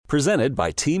Presented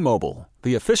by T-Mobile,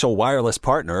 the official wireless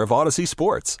partner of Odyssey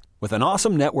Sports. With an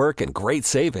awesome network and great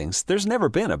savings, there's never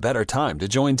been a better time to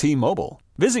join T-Mobile.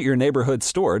 Visit your neighborhood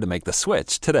store to make the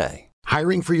switch today.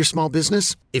 Hiring for your small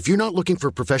business? If you're not looking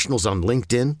for professionals on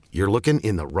LinkedIn, you're looking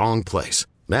in the wrong place.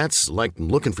 That's like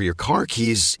looking for your car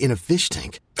keys in a fish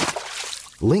tank.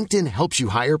 LinkedIn helps you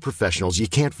hire professionals you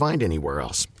can't find anywhere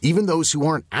else, even those who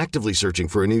aren't actively searching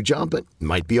for a new job but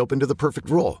might be open to the perfect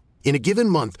role. In a given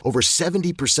month, over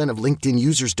 70% of LinkedIn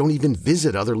users don't even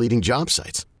visit other leading job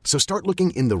sites. So start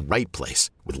looking in the right place.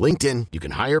 With LinkedIn, you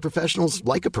can hire professionals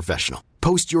like a professional.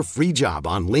 Post your free job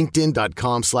on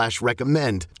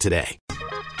linkedin.com/recommend today.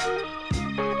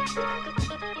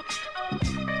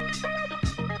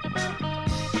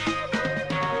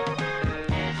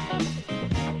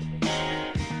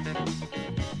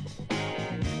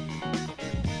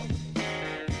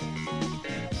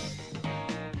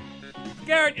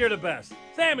 Garrett, you're the best.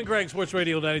 Sam and Greg, Sports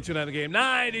Radio 92.9 The Game,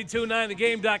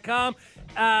 92.9thegame.com.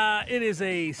 It is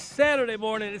a Saturday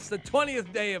morning. It's the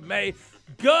 20th day of May.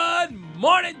 Good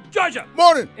morning, Georgia.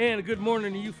 Morning. And a good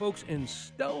morning to you folks in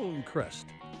Stonecrest.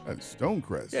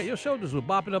 Stonecrest? Yeah, your shoulders were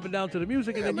bopping up and down to the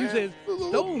music, and then you said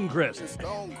Stonecrest.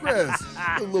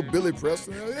 Stonecrest. A little Billy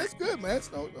Preston. That's good, man.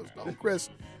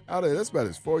 Stonecrest out there. That's about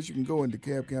as far as you can go in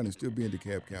DeKalb County and still be in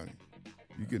DeKalb County.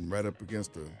 You're getting right up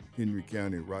against the Henry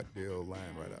County, Rockdale line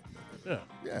right out there.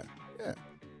 Yeah.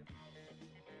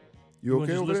 You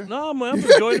okay over there? No, I'm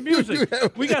enjoying the music.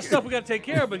 We got stuff we got to take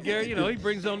care of, but Garrett, he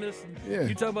brings on this. Yeah.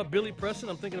 You talk about Billy Preston,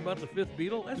 I'm thinking about the fifth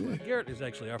Beatle. That's what Garrett is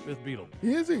actually, our fifth Beatle.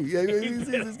 Is he? Yeah,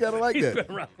 he's got to like that. He's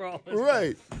been around for all this.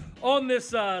 Right. On this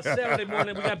Saturday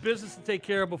morning, we got business to take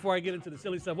care of before I get into the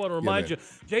silly stuff. I want to remind you,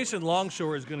 Jason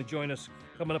Longshore is going to join us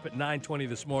coming up at 9:20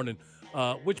 this morning,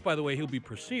 which, by the way, he'll be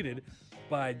preceded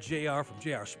by JR from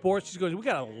JR Sports. We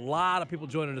got a lot of people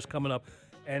joining us coming up.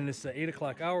 And this 8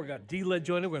 o'clock hour, we got D-Led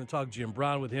joining. We're going to talk Jim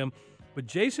Brown with him. But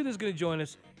Jason is going to join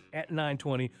us at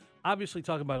 9:20. Obviously,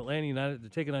 talking about Atlanta United. They're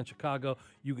taking on Chicago.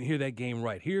 You can hear that game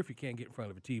right here if you can't get in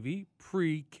front of a TV.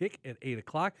 Pre-kick at 8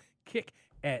 o'clock. Kick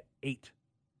at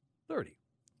 8:30.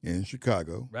 In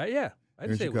Chicago. Right, yeah. I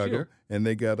didn't say Chicago. It was here. And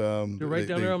they got They're right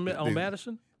down there on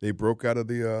Madison? They broke out of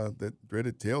the that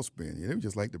dreaded tailspin. They were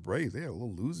just like the Braves. They had a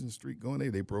little losing streak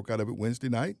going. They broke out of it Wednesday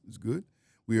night. It was good.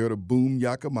 We heard a boom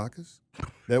yakamakas.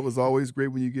 That was always great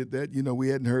when you get that. We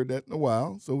hadn't heard that in a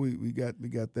while, so we got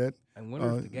that. I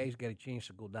wonder if the guys got a chance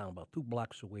to go down about 2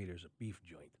 blocks away. There's a beef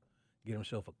joint. Get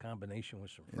himself a combination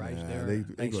with some fries there. They're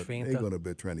going to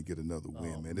be trying to get another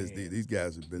win, man. These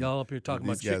guys have been. Y'all up here talking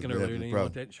about chicken earlier, and you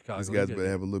want that in Chicago. These guys have been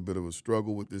having a little bit of a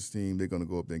struggle with this team. They're going to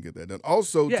go up there and get that done.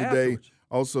 Also today,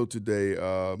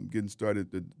 getting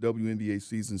started. The WNBA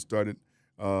season started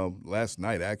last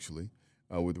night, actually.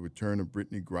 With the return of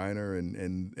Brittany Griner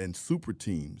and super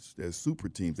teams. There's super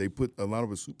teams. They put a lot of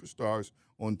the superstars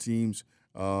on teams,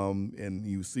 and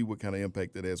you see what kind of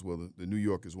impact that has. Well, the New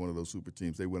York is one of those super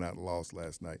teams. They went out and lost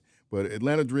last night. But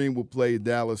Atlanta Dream will play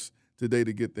Dallas today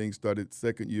to get things started.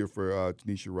 Second year for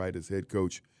Tanisha Wright as head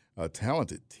coach. A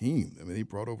talented team. I mean, he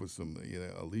brought over some,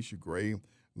 Alicia Gray,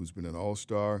 who's been an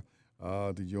all-star,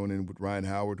 to join in with Ryan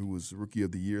Howard, who was Rookie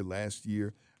of the Year last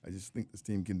year. I just think this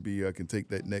team can take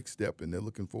that next step, and they're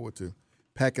looking forward to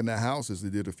packing the house as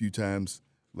they did a few times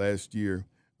last year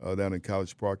down in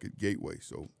College Park at Gateway.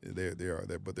 So they are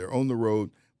there, but they're on the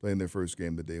road playing their first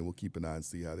game today, and we'll keep an eye and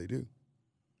see how they do.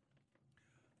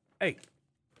 Hey,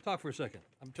 talk for a second.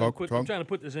 I'm trying to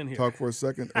put this in here. Talk for a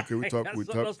second. Okay, we talk for a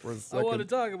second. I want to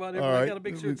talk about it. I got to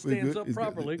make sure it stands up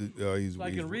properly so I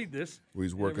can read this.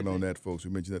 He's working on that, folks. We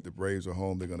mentioned that the Braves are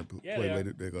home. They're going to play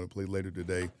later. They're going to play later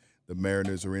today. The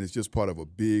Mariners are in. It's just part of a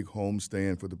big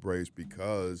homestand for the Braves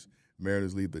because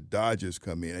Mariners leave, the Dodgers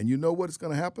come in. And you know what's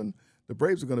going to happen? The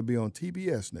Braves are going to be on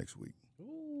TBS next week.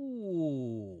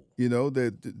 Ooh.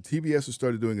 The TBS has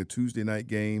started doing a Tuesday night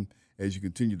game as you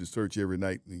continue to search every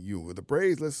night. The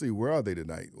Braves, let's see, where are they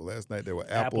tonight? Well, last night they were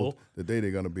Apple. Today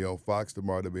they're going to be on Fox.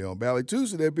 Tomorrow they'll be on Bally.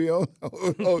 Tuesday they'll be on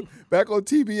back on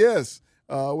TBS.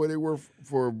 Where they were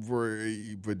for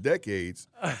decades,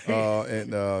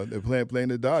 and they're playing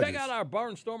the Dodgers. Check out our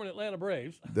barnstorming Atlanta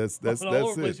Braves. That's it.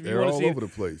 They're all over the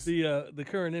place. The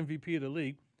current MVP of the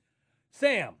league,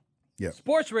 Sam. Yeah.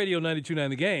 Sports Radio 92.9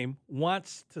 The Game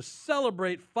wants to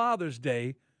celebrate Father's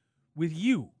Day with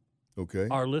you,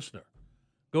 our listener.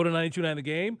 Go to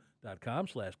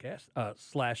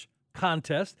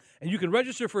 929thegame.com/contest, and you can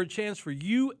register for a chance for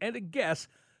you and a guest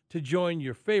to join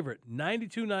your favorite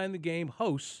 92.9 The Game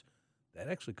hosts. That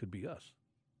actually could be us.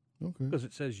 Okay. Because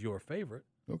it says your favorite.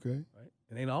 Okay. Right?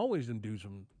 It ain't always them dudes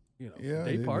from,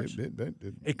 day parts.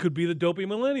 It could be the dopey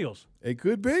millennials. It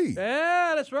could be.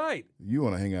 Yeah, that's right. You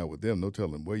want to hang out with them? No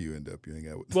telling where you end up. You hang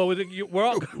out with them.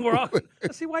 Well, we're all.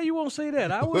 I see why you won't say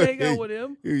that. I would hang out with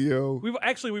him.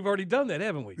 We've already done that,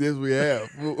 haven't we? Yes, we have.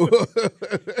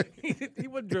 He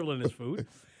wasn't dribbling his food.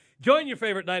 Join your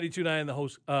favorite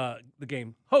 92.9 the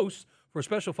game hosts for a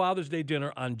special Father's Day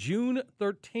dinner on June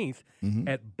 13th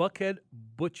at Buckhead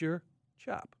Butcher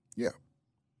Shop. Yeah.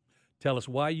 Tell us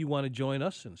why you want to join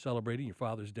us in celebrating your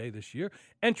Father's Day this year.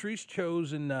 Entries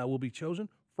will be chosen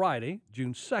Friday,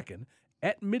 June 2nd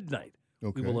at midnight.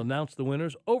 Okay. We will announce the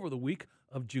winners over the week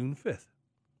of June 5th.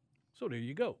 So there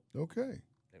you go. Okay.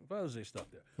 Father's Day stuff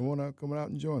there. Come out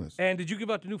and join us. And did you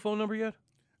give out the new phone number yet?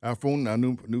 Our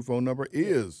new phone number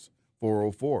is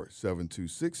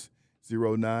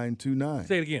 404-726-0929.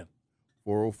 Say it again.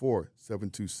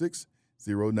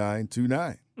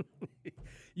 404-726-0929.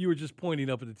 You were just pointing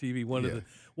up at the TV. One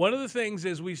of the things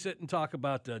is we sit and talk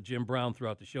about Jim Brown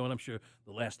throughout the show, and I'm sure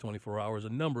the last 24 hours, a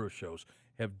number of shows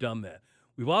have done that.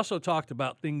 We've also talked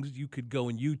about things you could go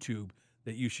on YouTube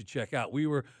that you should check out. We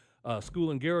were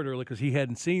schooling Garrett earlier because he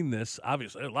hadn't seen this.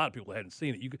 Obviously, a lot of people hadn't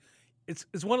seen it. It's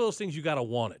one of those things you got to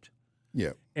want it.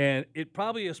 Yeah. And it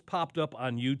probably has popped up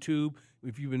on YouTube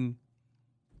if you've been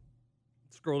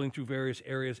scrolling through various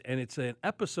areas, and it's an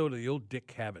episode of the old Dick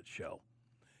Cavett show.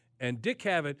 And Dick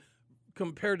Cavett,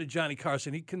 compared to Johnny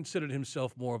Carson, he considered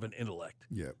himself more of an intellect.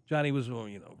 Yeah. Johnny was,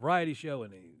 variety show,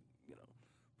 and he,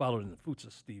 followed in the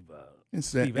footsteps of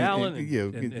Steve Allen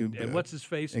and what's his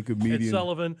face, and comedian. Ed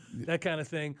Sullivan, that kind of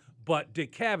thing. But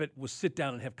Dick Cavett would sit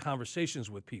down and have conversations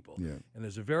with people. Yeah. And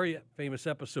there's a very famous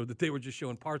episode that they were just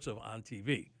showing parts of on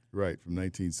TV. Right, from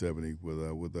 1970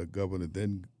 with the governor,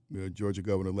 then Georgia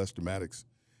Governor Lester Maddox,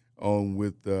 on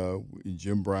with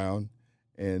Jim Brown.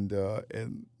 And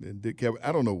Dick Cavett,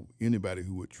 I don't know anybody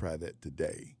who would try that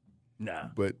today. Nah.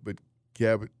 But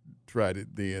Cavett tried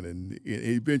it then, and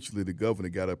eventually the governor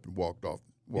got up and walked off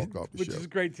the show. Which is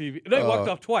great TV. No, he walked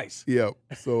off twice. Yeah.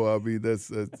 So, I mean, that's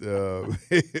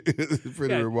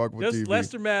pretty remarkable just TV.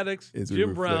 Lester Maddox,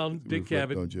 Jim Brown, Dick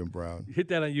Cavett. On Jim Brown. Hit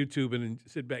that on YouTube and then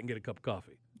sit back and get a cup of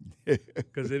coffee.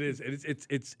 Because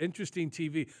it's interesting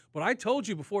TV. But I told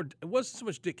you before, it wasn't so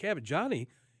much Dick Cavett. Johnny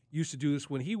used to do this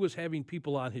when he was having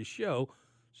people on his show,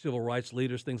 civil rights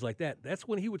leaders, things like that. That's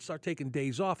when he would start taking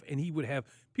days off, and he would have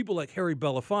people like Harry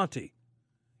Belafonte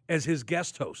as his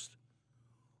guest host,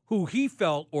 who he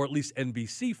felt, or at least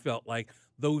NBC felt like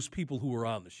those people who were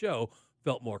on the show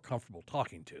felt more comfortable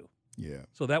talking to. Yeah.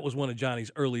 So that was one of Johnny's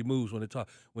early moves when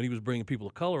he was bringing people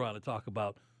of color on to talk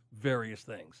about various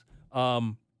things.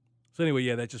 So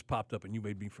anyway, that just popped up, and you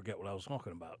made me forget what I was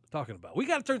talking about. We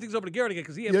got to turn things over to Garrett again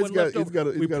because he had one left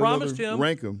over. We promised him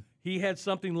rank him. He had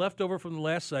something left over from the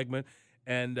last segment,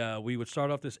 and we would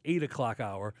start off this 8 o'clock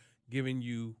hour giving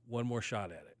you one more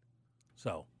shot at it.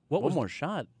 So one more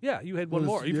shot? Yeah, you had one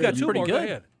more. You've got two more. Go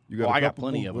ahead. I got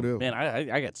plenty of them. Man,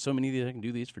 I got so many of these. I can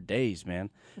do these for days, man.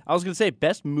 I was going to say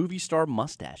best movie star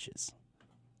mustaches.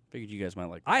 Figured you guys might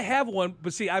like that. I have one,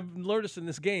 but see, I've learned this in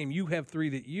this game. You have 3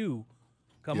 that you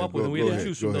come up with, and we had to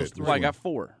choose from those 3. Well, I got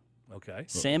 4. Okay.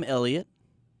 Sam Elliott,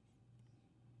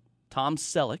 Tom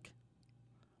Selleck,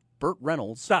 Burt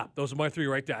Reynolds. Stop. Those are my 3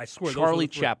 right there. I swear. Charlie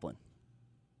those are Chaplin.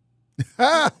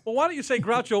 Well, why don't you say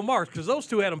Groucho Marx? Because those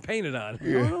 2 had them painted on.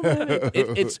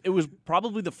 It was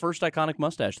probably the first iconic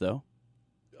mustache, though.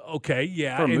 Okay,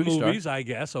 yeah, for a in movie movies, star. I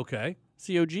guess. Okay. It's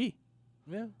the OG.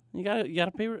 Yeah. You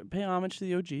gotta pay homage to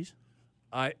the OGs.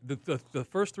 The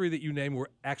first 3 that you named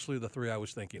were actually the 3 I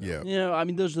was thinking of. Yeah. I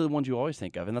mean, those are the ones you always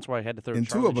think of, and that's why I had to throw And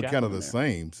Charlie 2 of them are kind of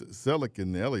Chaplin the same. Selleck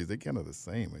and Elliott, they're kind of the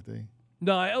same, I think.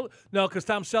 No, because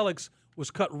Tom Selleck's was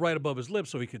cut right above his lips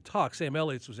so he could talk. Sam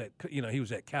Elliott's was he was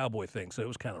that cowboy thing, so it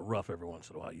was kind of rough every once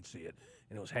in a while. You'd see it,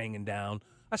 and it was hanging down.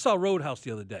 I saw Roadhouse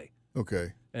the other day.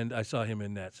 Okay. And I saw him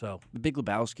in that. So The Big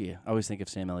Lebowski. I always think of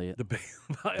Sam Elliott.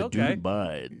 Okay.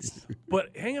 Buds. But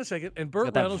hang on a second. And Burt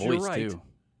Got that Reynolds, voice, you're right. too.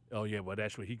 Oh yeah, well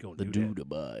that's what he gonna The do. dude that.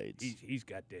 abides. He's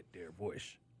got that there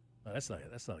voice. No, that's not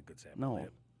a good Sam. No.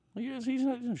 Elliott. Well, he's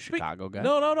not a Chicago guy.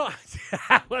 No. I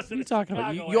wasn't What are you a talking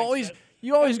about? Chicago You always accent.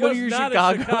 go It to your was not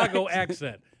Chicago a Chicago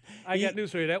accent. accent. I got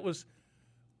news for you. That was.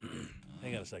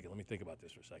 Hang on a second. Let me think about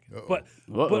this for a second. Uh-oh.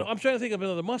 But I'm trying to think of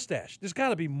another mustache. There's got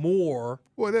to be more.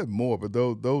 Well, there's more, but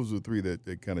those are 3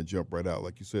 that kind of jump right out.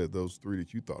 Like you said, those 3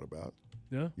 that you thought about.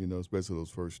 Yeah. Especially those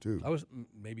first 2. I was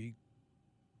maybe.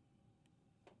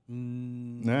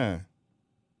 Nah.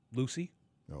 Lucy.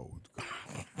 No.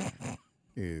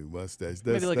 Yeah, mustache.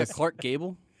 Maybe like a Clark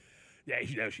Gable. Yeah,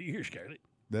 you're Scarlett.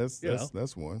 That's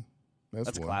one.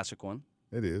 That's a one. classic one.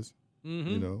 It is.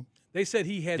 Mm-hmm. They said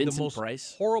he had Vincent the most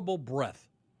Price. horrible breath.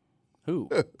 Who?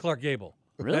 Clark Gable.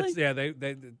 Really?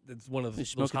 That's one of those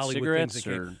smoking Hollywood cigarettes things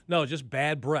that or came. No, just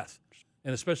bad breath.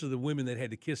 And especially the women that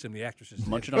had to kiss him, the actresses.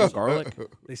 Munching on garlic?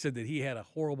 They said that he had a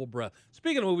horrible breath.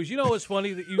 Speaking of movies, you know what's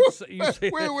funny that you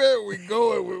say where are we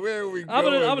going? Where are we going? I'm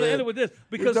gonna end it with this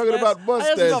because we're talking about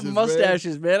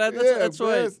mustaches, man. That's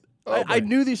why. I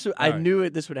knew this. I knew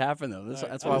it. This would happen though.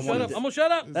 That's why I wanted. I'm gonna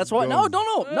shut up. That's why. No.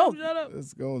 Shut up.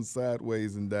 It's going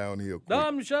sideways and downhill. Quick. No,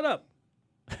 I'm gonna shut up.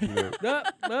 No,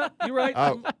 you're right.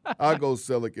 I'll go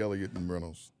Selleck, Elliott, and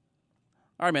Reynolds.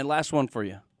 All right, man. Last one for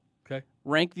you. Okay.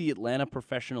 Rank the Atlanta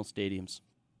professional stadiums.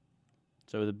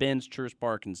 So the Benz, Truist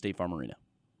Park, and State Farm Arena.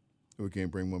 We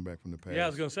can't bring one back from the past. Yeah, I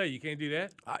was gonna say you can't do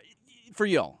that. For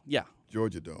y'all, yeah.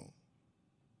 Georgia Dome.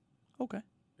 Okay.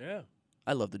 Yeah.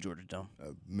 I love the Georgia Dome.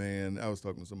 Man, I was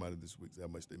talking to somebody this week how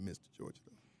much they missed the Georgia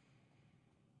Dome.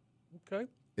 Okay.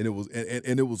 And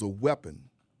it was a weapon.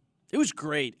 It was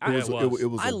great. It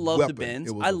was I love the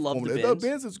Benz. I love the Benz. The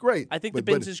Benz is great. I think the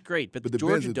Benz is great, but the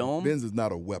Georgia Dome. The Benz is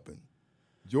not a weapon.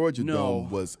 Georgia Dome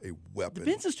was a weapon.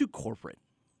 The Benz is too corporate.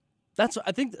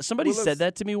 I think somebody said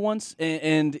that to me once,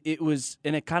 and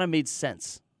it kind of made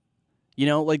sense. You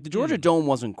know, like the Georgia Dome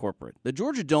wasn't corporate. The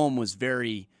Georgia Dome was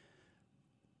very,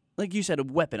 like you said, a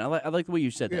weapon. I like the way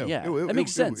you said that. Yeah, that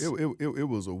makes sense. It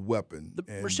was a weapon.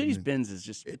 The Mercedes-Benz is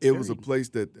just. It was a place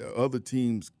that other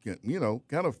teams,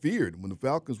 kind of feared. When the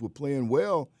Falcons were playing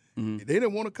well, they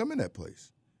didn't want to come in that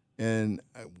place, and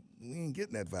we ain't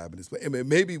getting that vibe in this place. I mean,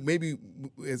 maybe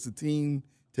as the team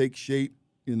takes shape,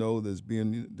 there's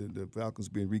being the Falcons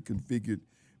being reconfigured.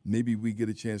 Maybe we get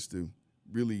a chance to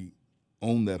really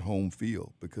own that home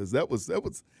field, because that was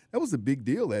a big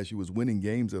deal last year, was winning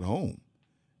games at home.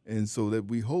 And so that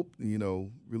we hope,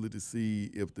 really to see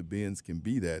if the Benz can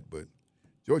be that. But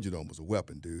Georgia Dome was a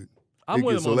weapon, dude. I'm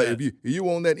with him on that. If you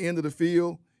on that end of the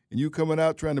field and you coming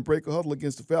out trying to break a huddle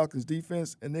against the Falcons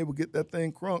defense and they will get that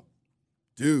thing crunk,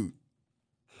 dude.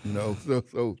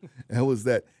 So that was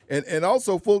that. And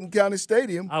also Fulton County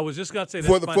Stadium. I was just going to say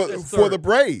for the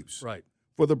Braves. Right.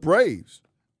 For the Braves.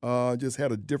 Just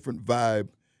had a different vibe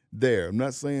there. I'm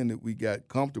not saying that we got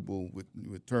comfortable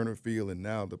with Turner Field and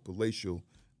now the palatial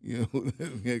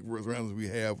surroundings we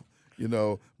have,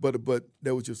 but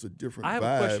there was just a different vibe. I have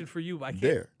a question for you. I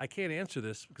can't answer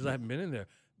this because I haven't been in there.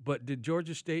 But did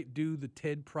Georgia State do the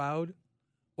Ted Proud,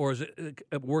 or is it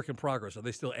a work in progress? Are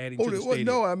they still adding to the stadium?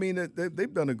 No, I mean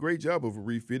they've done a great job of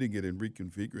refitting it and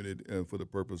reconfiguring it for the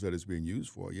purpose that it's being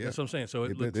used for. Yeah, that's what I'm saying. So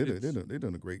they've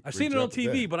done a great. I've seen it on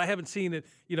TV, but I haven't seen it.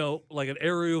 Like an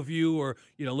aerial view or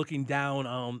looking down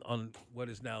on what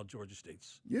is now Georgia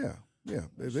State's. Yeah. Yeah,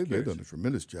 they've done a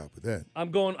tremendous job with that.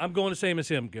 I'm going the same as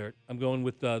him, Garrett. I'm going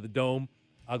with the Dome.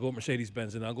 I'll go with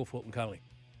Mercedes-Benz, and I'll go Fulton County.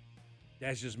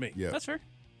 That's just me. Yeah, that's fair.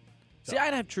 See,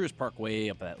 I'd have Truist Park way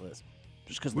up that list,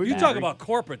 just because. When you talk about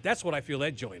corporate, that's what I feel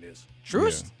that joint is.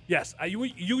 Truist? Yeah. Yes,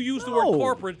 you use the word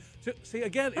corporate. See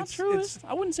again, not Truist.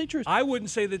 I wouldn't say Truist. I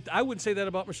wouldn't say that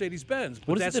about Mercedes-Benz.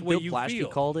 But that's what Bill Plaschke feel.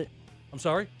 Called it. I'm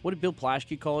sorry. What did Bill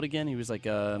Plaschke call it again? He was like,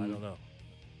 I don't know.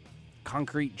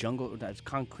 Concrete jungle,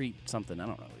 concrete something. I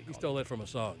don't know. He stole that from a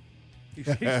song. He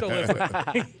stole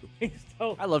that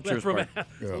from, I love Truist Park.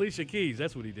 Alicia Keys.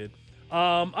 That's what he did.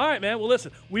 All right, man. Well,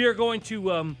 listen, we are going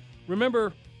to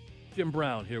remember Jim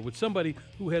Brown here with somebody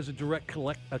who has a direct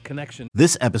connection.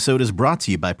 This episode is brought to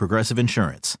you by Progressive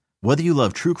Insurance. Whether you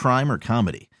love true crime or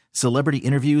comedy, celebrity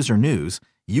interviews or news,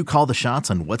 you call the shots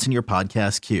on what's in your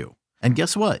podcast queue. And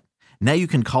guess what? Now you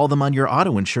can call them on your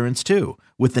auto insurance, too,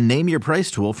 with the Name Your Price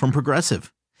tool from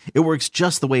Progressive. It works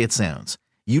just the way it sounds.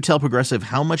 You tell Progressive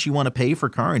how much you want to pay for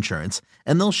car insurance,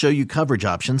 and they'll show you coverage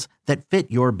options that fit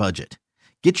your budget.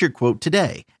 Get your quote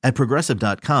today at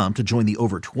Progressive.com to join the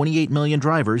over 28 million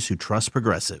drivers who trust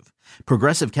Progressive.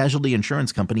 Progressive Casualty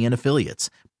Insurance Company and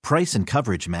Affiliates. Price and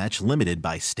coverage match limited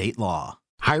by state law.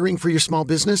 Hiring for your small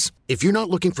business? If you're not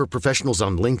looking for professionals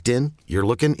on LinkedIn, you're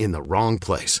looking in the wrong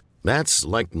place. That's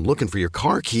like looking for your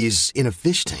car keys in a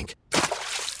fish tank.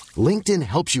 LinkedIn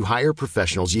helps you hire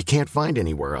professionals you can't find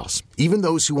anywhere else, even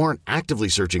those who aren't actively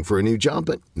searching for a new job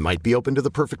but might be open to the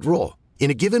perfect role.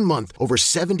 In a given month, over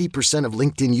 70% of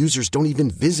LinkedIn users don't even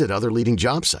visit other leading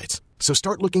job sites. So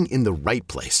start looking in the right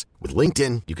place. With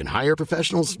LinkedIn, you can hire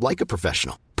professionals like a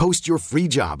professional. Post your free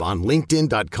job on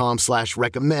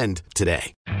linkedin.com/recommend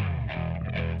today.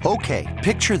 Okay,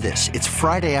 picture this. It's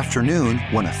Friday afternoon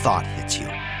when a thought hits you.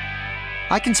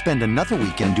 I can spend another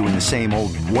weekend doing the same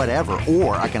old whatever,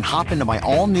 or I can hop into my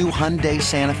all-new Hyundai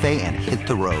Santa Fe and hit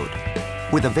the road.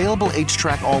 With available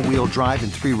H-Track all-wheel drive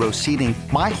and 3-row seating,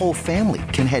 my whole family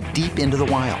can head deep into the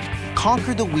wild.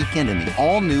 Conquer the weekend in the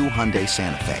all-new Hyundai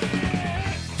Santa Fe.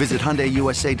 Visit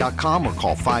HyundaiUSA.com or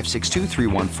call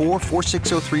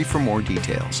 562-314-4603 for more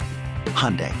details.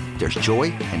 Hyundai, there's joy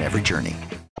in every journey.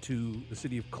 To the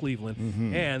city of Cleveland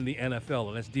and the NFL,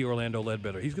 and that's D Orlando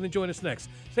Ledbetter. He's going to join us next.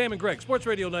 Sam and Greg, Sports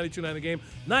Radio 92.9 The Game,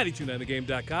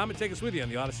 92.9thegame.com, and take us with you on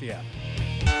the Odyssey app.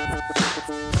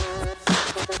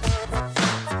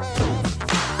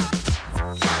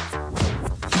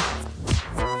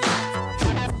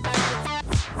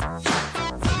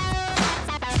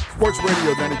 Sports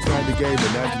Radio 92.9 The Game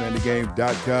and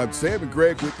 92.9thegame.com. Sam and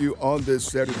Greg with you on this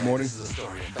Saturday morning.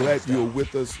 Glad you're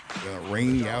with us.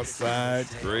 Rainy outside,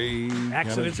 gray.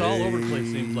 Accidents all over the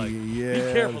place, seems like. Yeah,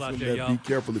 be careful out there, y'all. Be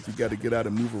careful if you got to get out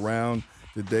and move around.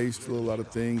 Today, still a lot of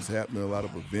things happening, a lot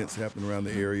of events happening around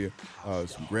the area.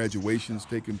 Some graduations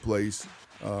taking place.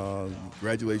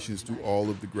 Congratulations to all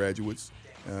of the graduates.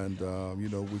 And,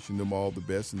 wishing them all the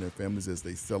best and their families as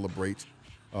they celebrate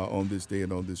on this day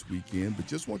and on this weekend, but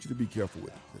just want you to be careful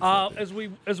with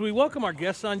it. As we welcome our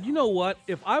guests on, you know what?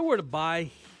 If I were to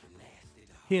buy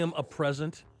him a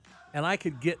present and I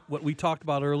could get what we talked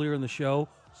about earlier in the show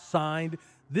signed,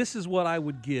 this is what I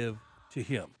would give to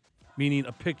him, meaning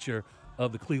a picture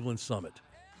of the Cleveland Summit.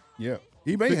 Yeah,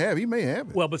 he may have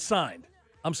it. Well, but signed.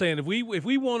 I'm saying if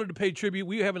we wanted to pay tribute,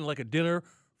 we were having like a dinner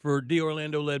for D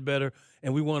Orlando Ledbetter,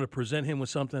 and we want to present him with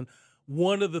something.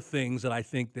 One of the things that I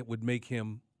think that would make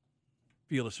him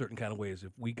feel a certain kind of way is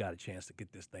if we got a chance to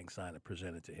get this thing signed and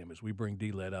presented to him as we bring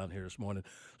D-Led on here this morning.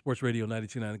 Sports Radio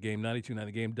 92.9 The Game,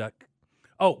 92.9thegame.com.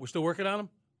 Oh, we're still working on him?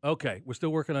 Okay, we're still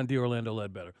working on D Orlando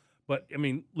Ledbetter. But, I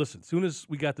mean, listen, as soon as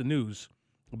we got the news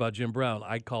about Jim Brown,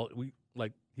 I call it,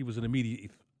 he was an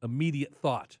immediate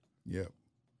thought. Yeah.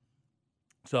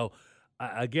 So,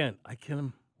 again,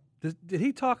 did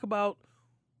he talk about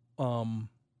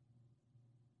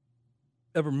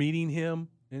ever meeting him?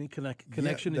 Any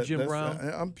connection to Jim Brown?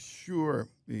 I'm sure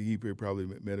he probably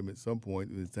met him at some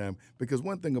point in his time. Because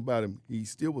one thing about him, he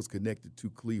still was connected to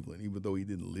Cleveland, even though he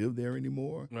didn't live there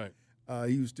anymore. Right.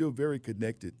 He was still very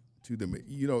connected to them.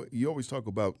 You know, you always talk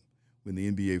about when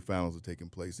the NBA finals are taking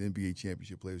place, NBA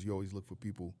championship players, you always look for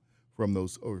people from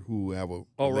those or who have a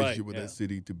relationship with that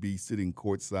city to be sitting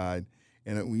courtside.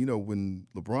 And, when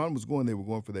LeBron was going, they were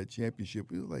going for that championship.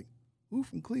 It was like, who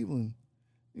from Cleveland?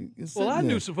 Well, I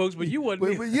knew some folks, but you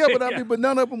wasn't. But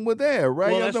none of them were there,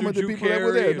 right? Well, I'm talking about the people that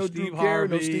were there. No Steve Drew Carey,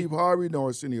 no Harvey. Steve Harvey, no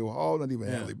Arsenio Hall, not even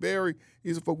Halle Berry.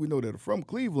 These are folks we know that are from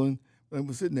Cleveland and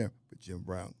were sitting there. But Jim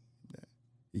Brown,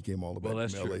 he came all the way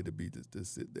from L.A. to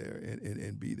sit there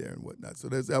and be there and whatnot. So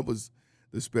that was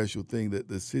the special thing, that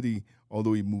the city,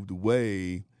 although he moved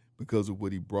away because of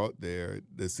what he brought there,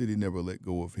 the city never let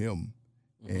go of him.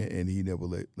 And he never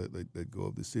let go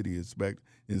of the city.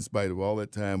 In spite of all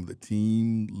that time, the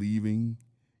team leaving,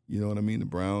 you know what I mean? The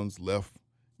Browns left,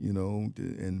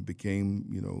 and became,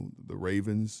 the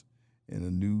Ravens and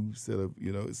a new set of,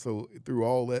 So through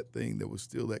all that thing, there was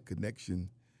still that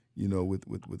connection, with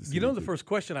the city. The first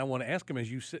question I want to ask him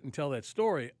as you sit and tell that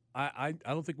story, I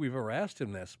don't think we've ever asked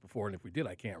him this before, and if we did,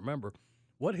 I can't remember,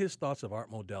 what his thoughts of Art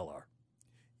Modell are.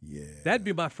 Yeah, that'd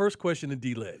be my first question to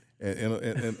D-Led.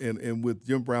 And with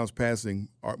Jim Brown's passing,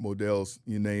 Art Modell's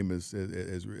name has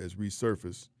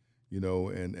resurfaced,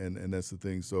 and that's the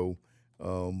thing. So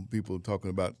people are talking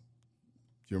about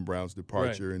Jim Brown's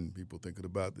departure, and people thinking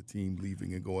about the team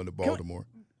leaving and going to Baltimore.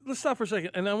 Let's stop for a second,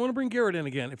 and I want to bring Garrett in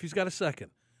again if he's got a second,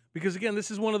 because again,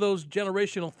 this is one of those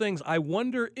generational things. I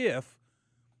wonder if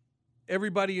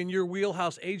everybody in your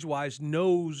wheelhouse, age-wise,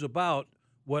 knows about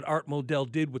what Art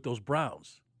Modell did with those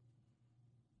Browns.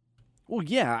 Well,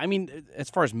 yeah. I mean, as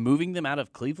far as moving them out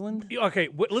of Cleveland? Okay,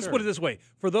 let's put it this way.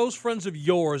 For those friends of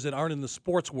yours that aren't in the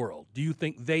sports world, do you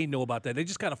think they know about that? They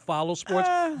just kind of follow sports?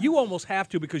 You almost have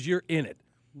to because you're in it.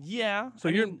 Yeah. So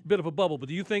you're in a bit of a bubble. But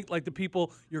do you think like the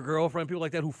people, your girlfriend, people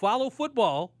like that who follow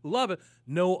football, who love it,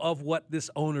 know of what this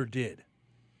owner did?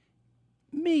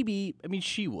 Maybe. I mean,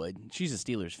 she would. She's a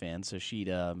Steelers fan, so she'd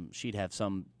have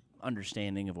some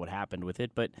understanding of what happened with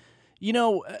it. But,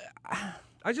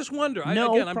 I just wonder. I'm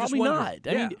probably just not.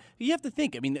 Yeah. I mean, you have to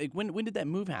think. I mean, when did that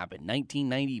move happen?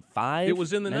 1995? It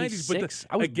was in the 90s. But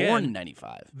I was born in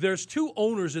 95. There's two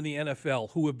owners in the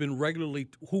NFL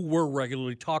who were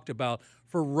regularly talked about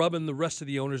for rubbing the rest of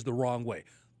the owners the wrong way.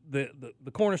 The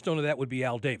cornerstone of that would be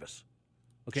Al Davis.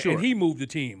 Okay, sure. And he moved the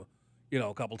team,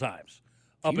 a couple times.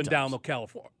 Up and down the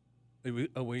California.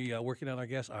 Are we working on our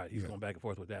guest? All right, he's going back and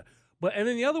forth with that. And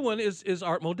then the other one is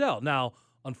Art Modell. Now,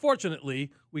 unfortunately,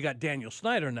 we got Daniel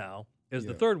Snyder now as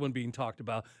the third one being talked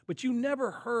about. But you never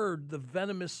heard the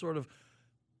venomous sort of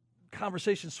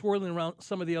conversation swirling around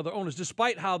some of the other owners,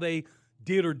 despite how they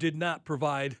did or did not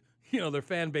provide, their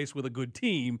fan base with a good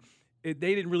team. They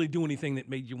didn't really do anything that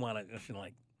made you want to,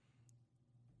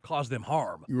 cause them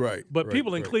harm. Right. But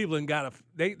people in Cleveland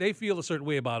they feel a certain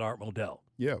way about Art Modell.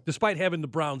 Yeah. Despite having the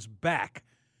Browns back.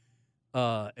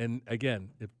 And again,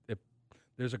 if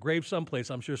there's a grave someplace,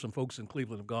 I'm sure some folks in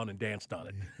Cleveland have gone and danced on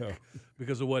it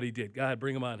because of what he did. Go ahead,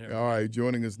 bring him on here. All right,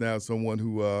 joining us now, someone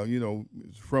who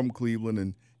is from Cleveland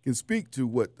and can speak to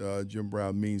what Jim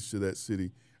Brown means to that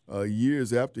city.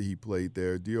 Years after he played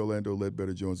there, D Orlando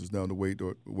Ledbetter joins us now on the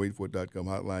waitfor.com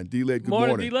hotline. D-Led, good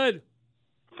morning. D-Led.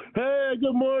 Hey,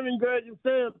 good morning, Greg and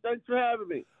Sam. Thanks for having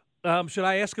me. Should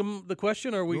I ask him the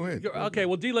question? Or Go ahead. Okay,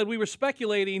 well, D-Led, we were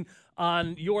speculating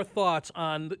on your thoughts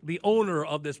on the owner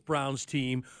of this Browns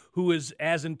team, who is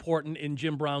as important in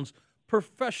Jim Brown's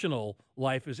professional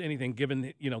life as anything,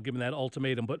 given that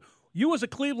ultimatum. But you as a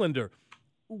Clevelander,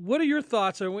 what are your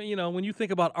thoughts? Or when you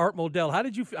think about Art Modell,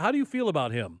 how do you feel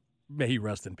about him? May he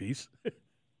rest in peace.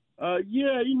 Not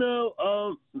in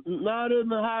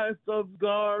the highest of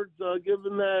regards,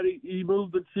 given that he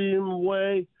moved the team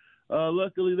away.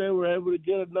 Luckily, they were able to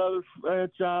get another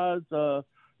franchise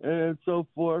and so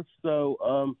forth.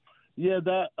 So,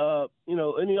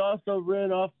 and he also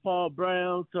ran off Paul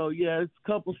Brown. So, yeah, it's a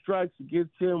couple strikes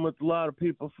against him with a lot of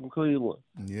people from Cleveland.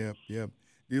 Yeah.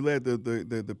 D-Led,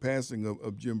 the passing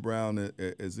of Jim Brown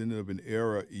as ended up an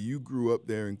era. You grew up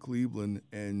there in Cleveland,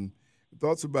 and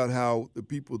thoughts about how the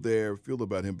people there feel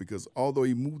about him, because although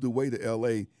he moved away to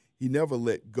L.A., he never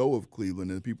let go of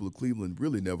Cleveland, and the people of Cleveland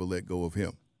really never let go of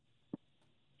him.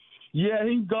 Yeah,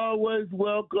 he's always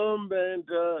welcomed and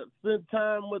spent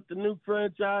time with the new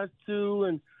franchise,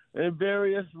 too, and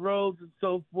various roles and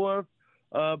so forth.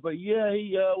 But, yeah,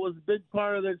 he was a big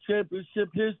part of their championship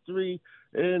history.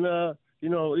 And,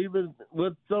 even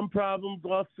with some problems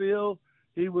off field,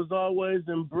 he was always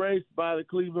embraced by the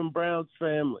Cleveland Browns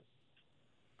family.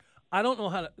 I don't know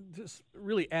how to just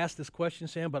really ask this question,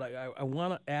 Sam, but I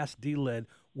want to ask D-Led,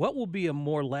 what will be a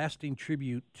more lasting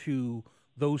tribute to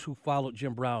those who followed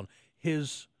Jim Brown,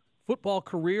 his football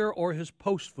career or his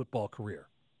post-football career?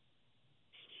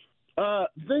 I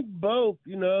think both.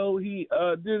 He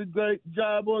did a great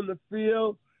job on the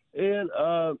field and,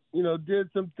 did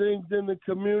some things in the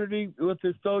community with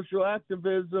his social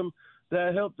activism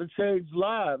that helped to change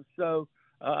lives. So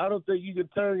I don't think you can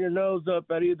turn your nose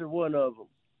up at either one of them.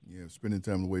 Yeah, spending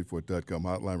time on the waitfor.com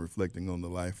hotline reflecting on the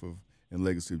life of and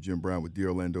legacy of Jim Brown with D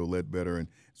Orlando Ledbetter. And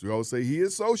as we always say, he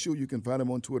is social. You can find him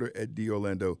on Twitter at D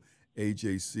Orlando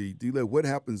AJC. D-Led, what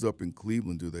happens up in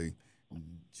Cleveland? Do they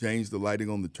change the lighting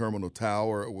on the Terminal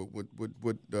Tower? What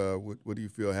do you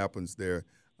feel happens there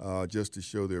just to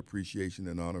show their appreciation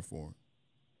and honor for him?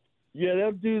 Yeah,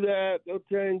 they'll do that. They'll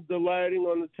change the lighting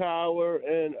on the tower,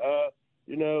 and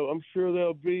I'm sure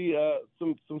there'll be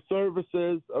some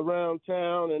services around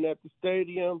town and at the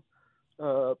stadium.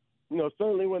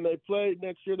 Certainly when they play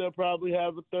next year, they'll probably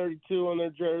have a 32 on their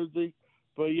jersey.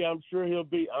 But, yeah, I'm sure he'll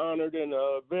be honored in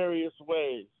various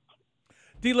ways.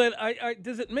 D-Led,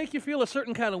 does it make you feel a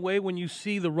certain kind of way when you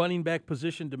see the running back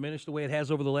position diminish the way it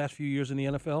has over the last few years in the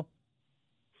NFL?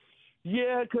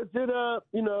 Yeah, because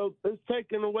it's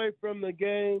taken away from the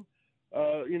game.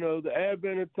 The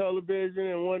advent of television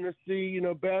and wanting to see,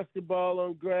 basketball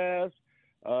on grass,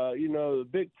 the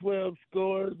Big 12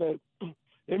 scores. They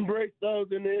embrace those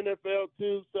in the NFL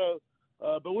too. So,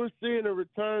 but we're seeing a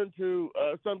return to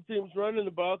some teams running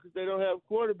the ball because they don't have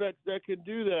quarterbacks that can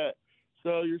do that.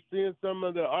 So you're seeing some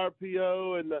of the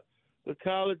RPO and the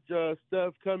college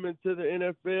stuff coming to the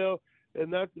NFL,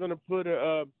 and that's going to put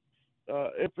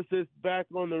emphasis back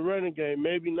on the running game.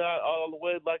 Maybe not all the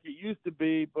way like it used to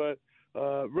be, but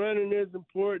running is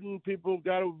important. People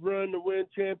got to run to win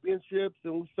championships,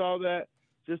 and we saw that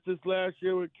just this last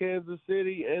year with Kansas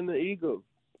City and the Eagles.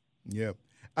 Yeah.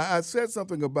 I said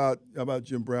something about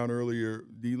Jim Brown earlier,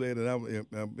 D-Led, and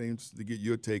I'm interested to get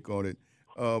your take on it.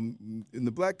 In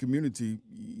the black community,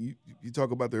 you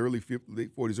talk about the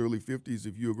late 40s, early 50s.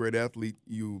 If you're a great athlete,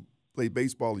 you played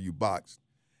baseball or you boxed.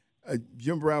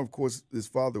 Jim Brown, of course, his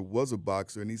father was a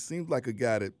boxer, and he seemed like a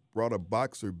guy that brought a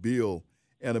boxer bill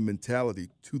and a mentality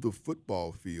to the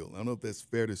football field. I don't know if that's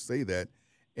fair to say that.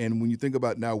 And when you think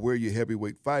about now where your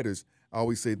heavyweight fighters, I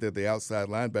always say that the outside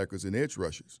linebackers and edge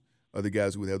rushers are the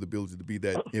guys who would have the ability to be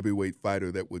that heavyweight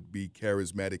fighter that would be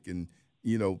charismatic and,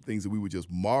 things that we would just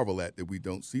marvel at that we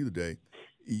don't see today.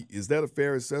 Is that a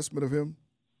fair assessment of him?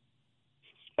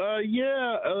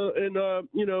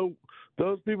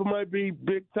 Those people might be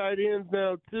big tight ends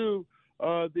now too.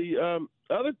 The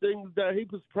other thing is that he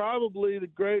was probably the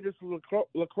greatest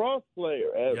lacrosse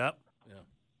player ever. Yep.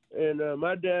 Yeah. And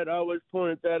my dad always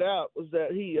pointed that out, was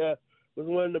that he was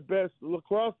one of the best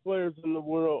lacrosse players in the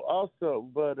world also,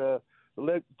 but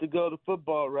elected to go the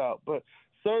football route. But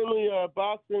certainly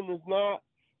boxing is not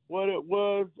what it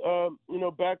was,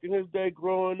 back in his day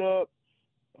growing up.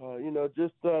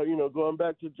 Going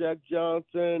back to Jack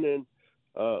Johnson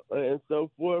and so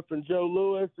forth, and Joe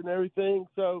Louis and everything.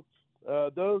 So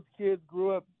those kids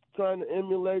grew up trying to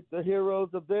emulate the heroes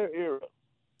of their era.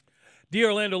 D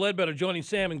Orlando Ledbetter joining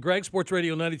Sam and Greg, Sports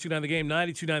Radio 92.9 The Game,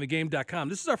 92.9thegame.com.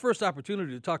 This is our first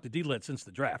opportunity to talk to D-Led since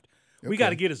the draft. Okay. We got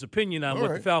to get his opinion on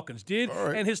what the Falcons did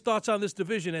and his thoughts on this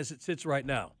division as it sits right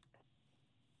now.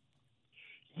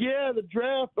 Yeah, the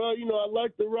draft, I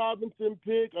like the Robinson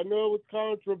pick. I know it was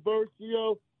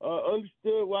controversial.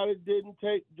 Understood why they didn't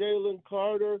take Jalen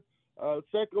Carter.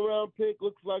 Second-round pick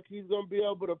looks like he's going to be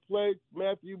able to play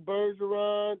Matthew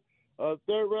Bergeron.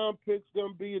 Third-round pick's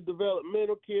going to be a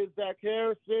developmental kid, Zach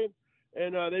Harrison.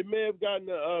 And they may have gotten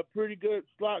a pretty good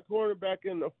slot cornerback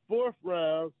in the fourth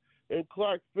round in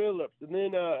Clark Phillips. And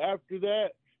then after that,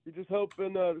 you're just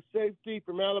hoping the safety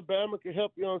from Alabama can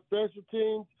help you on special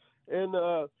teams. And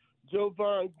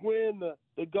Jovan Gwynn,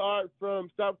 the guard from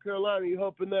South Carolina, you're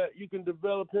hoping that you can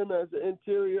develop him as an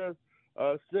interior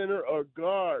center or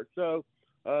guard. So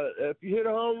if you hit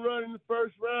a home run in the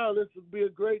first round, this would be a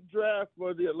great draft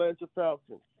for the Atlanta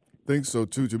Falcons. I think so,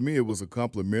 too. To me, it was a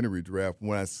complimentary draft.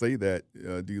 When I say that,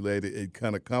 D-Led, it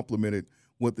kind of complemented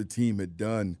what the team had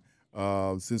done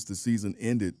since the season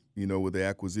ended, with the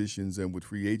acquisitions and with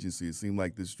free agency. It seemed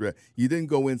like this draft, you didn't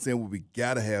go in saying, well, we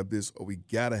got to have this or we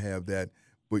got to have that,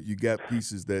 but you got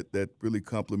pieces that really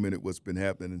complemented what's been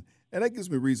happening. And that gives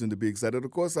me reason to be excited.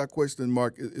 Of course, our question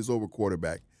mark is over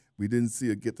quarterback. We didn't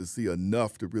get to see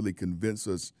enough to really convince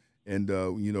us. And,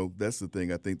 that's the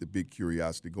thing, I think, the big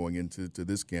curiosity going into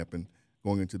this camp and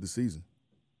going into the season.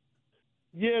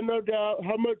 Yeah, no doubt.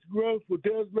 How much growth will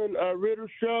Desmond Ridder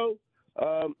show?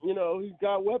 He's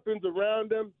got weapons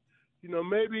around him.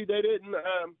 Maybe they didn't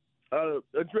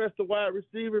address the wide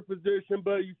receiver position,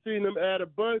 but you've seen them add a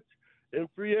bunch in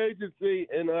free agency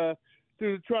and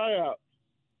through the tryouts.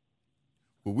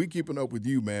 Well, we keeping up with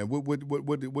you, man. What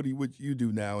do you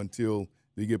do now until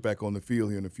they get back on the field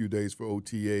here in a few days for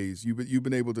OTAs? You've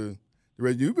been able to.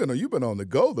 You've been on the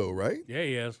go though, right? Yeah,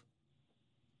 he has.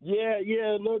 Yeah,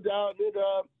 no doubt.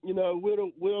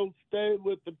 We'll stay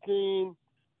with the team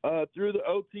through the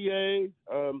OTAs.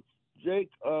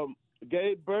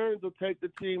 Gabe Burns will take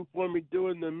the team for me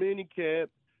during the mini camp,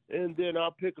 and then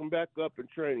I'll pick them back up in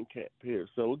training camp here.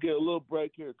 So we'll get a little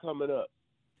break here coming up.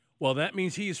 Well, that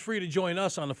means he is free to join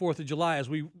us on the 4th of July as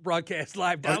we broadcast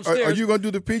live downstairs. Are you going to do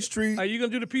the Peachtree? Are you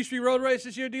going to do the Peachtree Road Race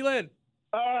this year, D-Led?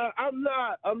 I'm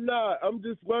not. I'm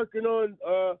just working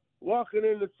on walking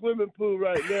in the swimming pool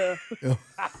right now.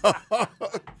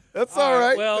 That's all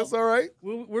right. Well, that's all right.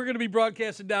 We're going to be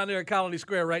broadcasting down there at Colony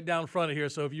Square right down in front of here.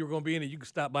 So if you were going to be in it, you can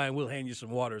stop by and we'll hand you some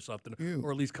water or something,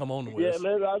 or at least come on with us. Yeah,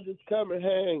 man, I'll just come and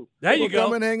hang. There you go.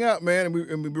 Come and hang out, man.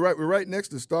 And we're right next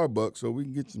to Starbucks, so we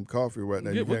can get some coffee right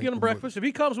now. Yeah, we'll get him breakfast. If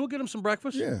he comes, we'll get him some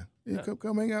breakfast. Yeah.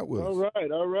 Come hang out with us.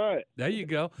 All right. There you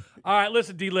go. All right,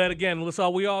 listen, D-Led, again,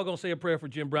 we all going to say a prayer for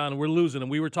Jim Brown, and we're losing him.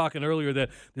 We were talking earlier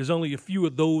that there's only a few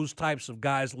of those types of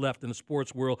guys left in the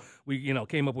sports world. We,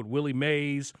 came up with Willie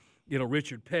Mays,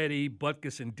 Richard Petty,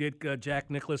 Butkus and Ditka,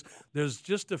 Jack Nicklaus. There's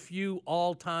just a few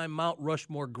all-time Mount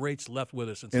Rushmore greats left with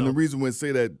us. And the reason we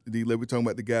say that, D-Led, we're talking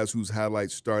about the guys whose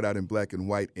highlights start out in black and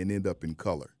white and end up in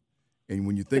color. And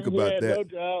when you think about that, no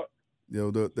doubt.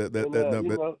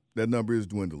 That number is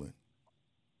dwindling.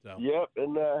 So. Yep,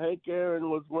 and Hank Aaron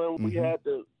was one we had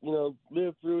to,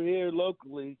 live through here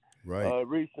locally. Right.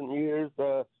 Recent years,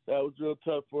 that was real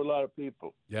tough for a lot of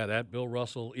people. Yeah, that Bill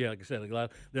Russell. Yeah, like I said,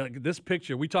 this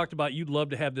picture we talked about. You'd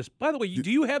love to have this. By the way, do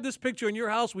you have this picture in your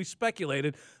house? We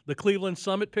speculated the Cleveland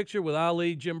Summit picture with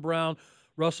Ali, Jim Brown,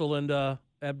 Russell, and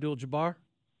Abdul-Jabbar.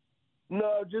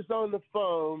 No, just on the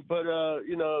phone, but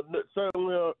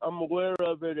certainly I'm aware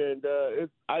of it, and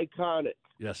it's iconic.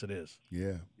 Yes, it is.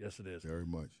 Yeah. Yes, it is. Very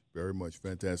much. Very much.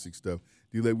 Fantastic stuff.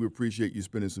 D-Led, we appreciate you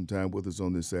spending some time with us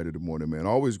on this Saturday morning, man.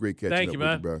 Always great catching up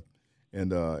with you, bro.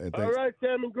 And thanks. All right,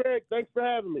 Sam and Greg, thanks for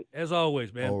having me. As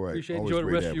always, man. All right. Appreciate it. Enjoy the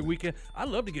rest of your weekend. I'd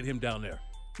love to get him down there.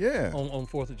 Yeah. On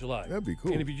 4th of July. That'd be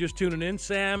cool. And if you're just tuning in,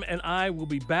 Sam and I will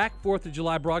be back 4th of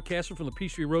July broadcasting from the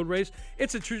Peachtree Road Race.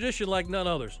 It's a tradition like none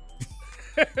others.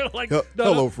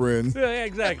 Hello, friends. Yeah,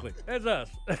 exactly. That's us.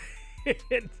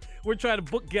 We're trying to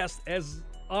book guests as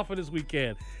often as we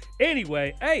can.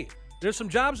 Anyway, hey, there's some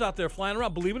jobs out there flying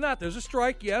around. Believe it or not, there's a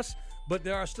strike, yes, but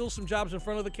there are still some jobs in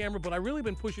front of the camera. But I've really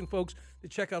been pushing folks to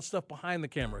check out stuff behind the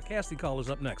camera. Casting Call is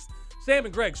up next. Sam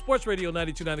and Greg, Sports Radio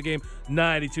 92.9 The Game,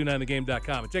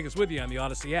 92.9thegame.com. And take us with you on the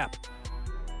Odyssey app.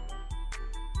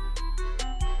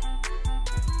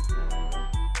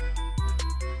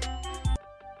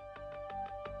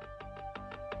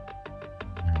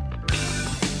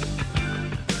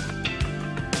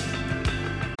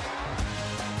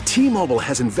 T-Mobile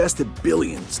has invested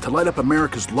billions to light up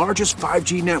America's largest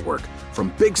 5G network,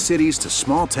 from big cities to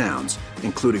small towns,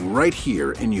 including right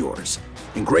here in yours.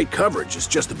 And great coverage is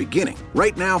just the beginning.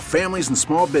 Right now, families and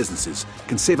small businesses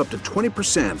can save up to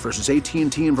 20% versus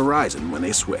AT&T and Verizon when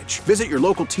they switch. Visit your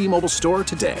local T-Mobile store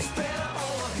today.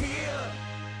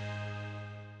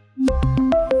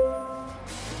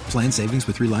 Plan savings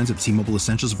with 3 lines of T-Mobile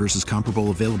Essentials versus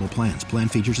comparable available plans. Plan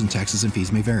features and taxes and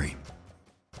fees may vary.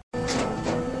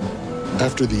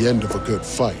 After the end of a good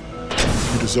fight,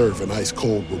 you deserve an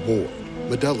ice-cold reward.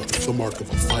 Modelo is the mark of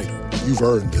a fighter. You've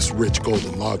earned this rich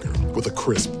golden lager with a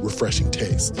crisp, refreshing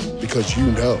taste. Because you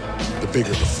know, the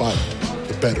bigger the fight,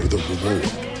 the better the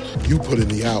reward. You put in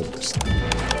the hours,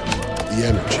 the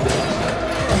energy,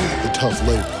 the tough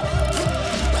labor.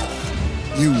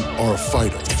 You are a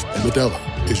fighter, and Modelo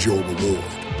is your reward.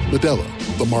 Modelo,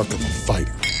 the mark of a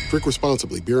fighter. Drink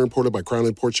responsibly. Beer imported by Crown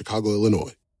Imports, Chicago,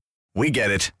 Illinois. We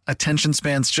get it. Attention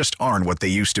spans just aren't what they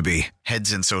used to be.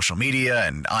 Heads in social media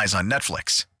and eyes on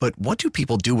Netflix. But what do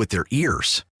people do with their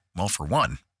ears? Well, for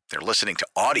one, they're listening to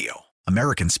audio.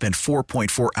 Americans spend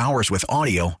 4.4 hours with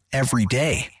audio every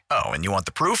day. Oh, and you want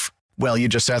the proof? Well, you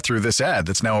just sat through this ad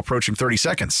that's now approaching 30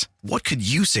 seconds. What could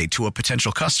you say to a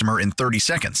potential customer in 30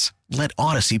 seconds? Let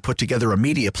Odyssey put together a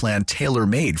media plan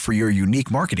tailor-made for your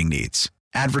unique marketing needs.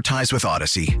 Advertise with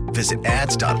Odyssey. Visit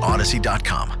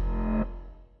ads.odyssey.com.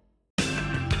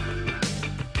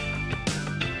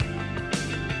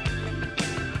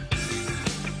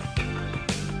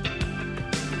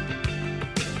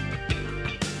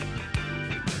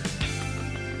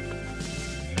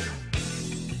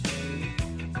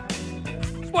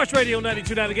 Sports Radio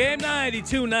 92.9 The Game,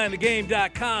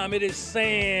 92.9thegame.com. It is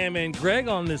Sam and Greg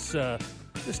on this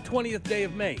 20th day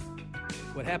of May.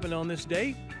 What happened on this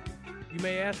day? You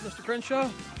may ask, Mr. Crenshaw.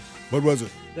 What was it?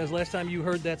 That's the last time you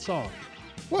heard that song.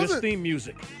 Was this it? Theme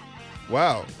music.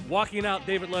 Wow. Walking Out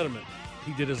David Letterman.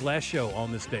 He did his last show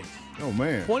on this date. Oh,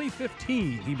 man.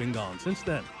 2015, he been gone since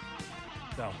then.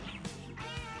 So,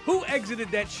 who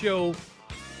exited that show?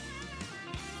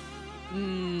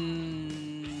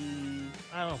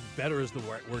 I don't know if better is the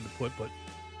right word to put, but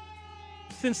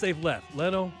since they've left,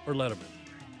 Leno or Letterman?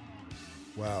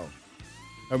 Wow.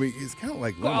 I mean, it's kind of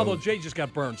like Well, although Jay just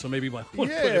got burned, so maybe you might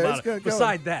want to put him about it.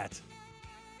 Beside that.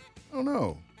 I don't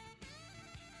know.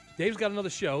 Dave's got another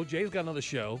show. Jay's got another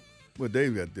show. Well,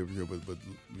 Dave got a different show, but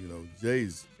you know,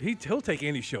 Jay's... He'll take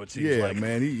any show, it seems like. Yeah,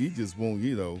 man, he just won't,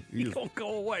 you know... He won't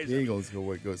go away. He ain't going to go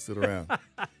away, go sit around.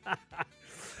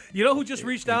 You know who just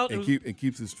reached out? And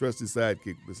keeps his trusty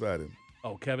sidekick beside him.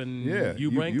 Oh, Kevin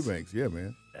Eubanks? Eubanks? Yeah,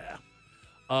 man.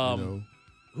 Yeah.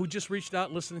 Who just reached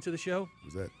out listening to the show?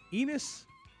 Who's that? Enos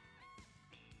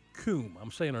Kuhn.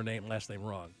 I'm saying her last name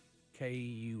wrong.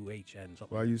 Kuhn.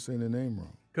 Why are you saying the name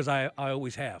wrong? Because I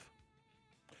always have.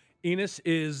 Enos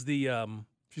is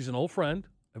she's an old friend.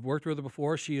 I've worked with her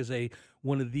before. She is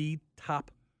one of the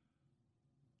top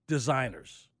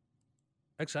designers.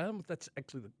 Actually, I don't know if that's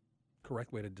actually the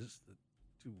correct way to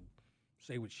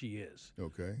say what she is.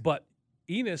 Okay. But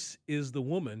Enos is the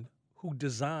woman who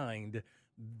designed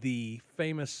the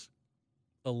famous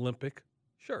Olympic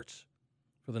shirts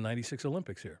for the 96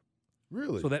 Olympics here.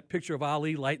 Really? So that picture of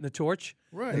Ali lighting the torch,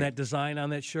 right, and that design on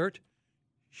that shirt,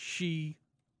 she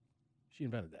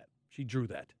invented that. She drew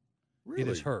that. Really? It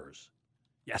is hers.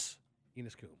 Yes,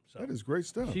 Enos Kuhn. So that is great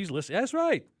stuff. She's listening. That's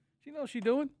right. She knows what she's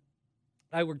doing.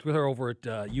 I worked with her over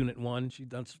at Unit 1. She's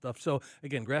done stuff. So,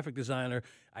 again, graphic designer,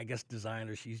 I guess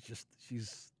designer.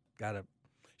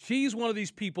 She's one of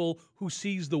these people who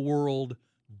sees the world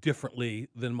differently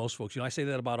than most folks. You know, I say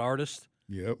that about artists.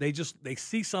 Yep. They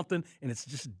see something, and it's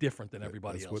just different than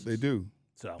everybody else. That's what they do.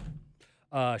 So,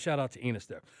 shout out to Enos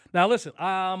there. Now, listen,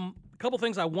 a couple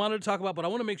things I wanted to talk about, but I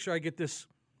want to make sure I get this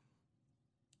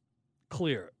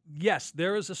clear. Yes,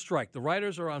 there is a strike. The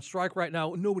writers are on strike right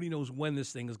now. Nobody knows when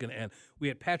this thing is going to end. We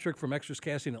had Patrick from Extras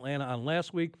Casting Atlanta on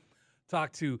last week,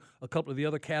 talked to a couple of the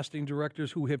other casting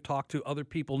directors who have talked to other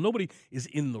people. Nobody is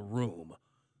in the room,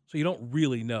 so you don't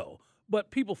really know.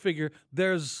 But people figure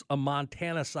there's a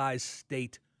Montana-sized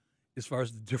state as far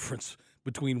as the difference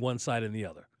between one side and the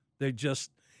other.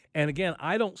 And again,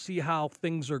 I don't see how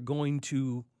things are going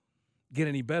to get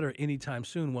any better anytime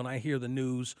soon when I hear the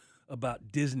news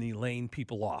about Disney laying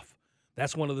people off.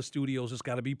 That's one of the studios that's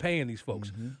got to be paying these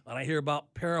folks. Mm-hmm. And I hear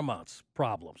about Paramount's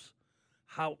problems.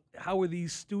 How are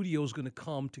these studios going to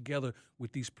come together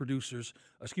with these producers,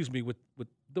 with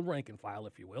the rank and file,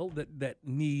 if you will, that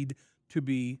need to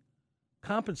be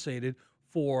compensated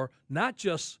for not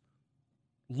just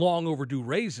long overdue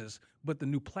raises, but the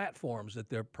new platforms that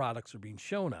their products are being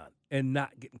shown on and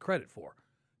not getting credit for.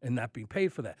 and not being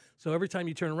paid for that. So every time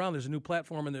you turn around, there's a new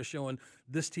platform, and they're showing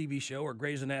this TV show or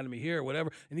Grey's Anatomy here or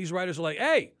whatever, and these writers are like,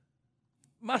 hey,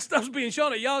 my stuff's being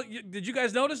shown. Did you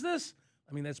guys notice this?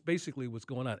 I mean, that's basically what's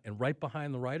going on. And right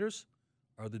behind the writers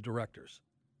are the directors.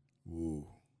 Ooh.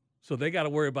 So they got to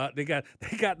worry about they got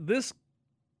this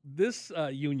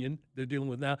union they're dealing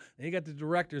with now, and you got the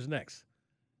directors next.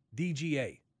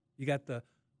 DGA. You got the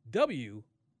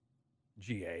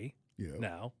WGA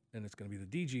now, and it's going to be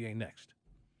the DGA next.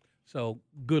 So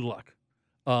good luck.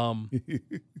 And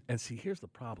see, here's the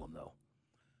problem, though.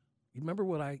 You remember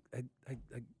what I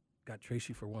got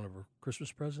Tracy for one of her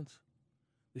Christmas presents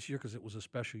this year because it was a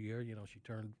special year. You know,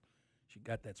 she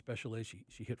got that special age.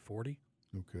 She hit 40.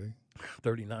 Okay.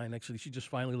 39, actually. She just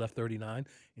finally left 39,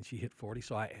 and she hit 40.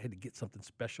 So I had to get something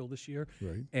special this year.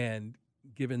 Right. And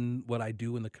given what I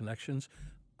do and the connections,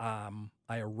 I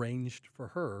arranged for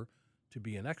her to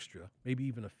be an extra, maybe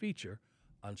even a feature,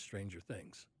 on Stranger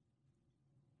Things.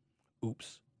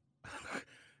 Oops.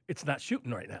 It's not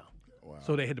shooting right now. Wow.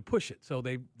 So they had to push it. So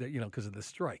they because of the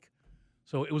strike.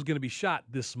 So it was going to be shot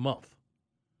this month.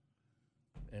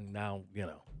 And now,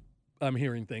 I'm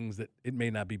hearing things that it may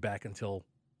not be back until,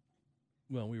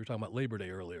 well, we were talking about Labor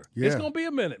Day earlier. Yeah. It's going to be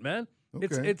a minute, man.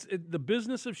 Okay. It's the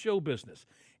business of show business.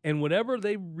 And whatever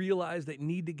they realize they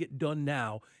need to get done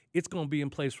now, it's going to be in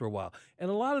place for a while. And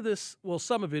a lot of this, well,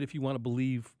 some of it, if you want to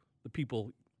believe the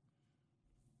people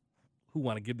who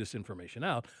want to give this information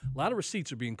out, a lot of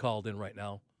receipts are being called in right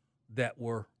now that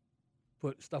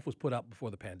stuff was put out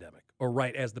before the pandemic or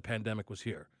right as the pandemic was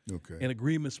here. Okay. And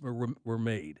agreements were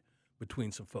made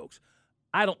between some folks.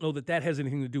 I don't know that has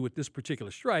anything to do with this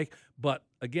particular strike, but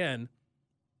again,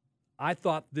 I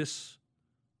thought this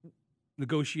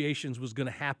negotiations was going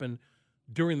to happen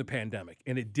during the pandemic,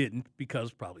 and it didn't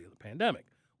because probably of the pandemic.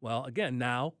 Well, again,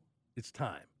 now it's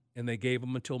time. And they gave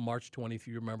them until March 20th. If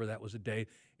you remember, that was a day.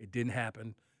 It didn't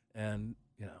happen. And,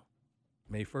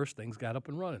 May 1st, things got up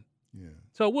and running. Yeah.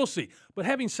 So we'll see. But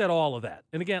having said all of that,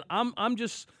 and again, I'm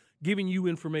just giving you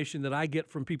information that I get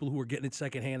from people who are getting it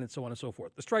secondhand and so on and so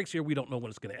forth. The strike's here. We don't know when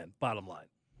it's going to end, bottom line.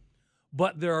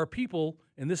 But there are people,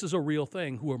 and this is a real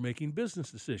thing, who are making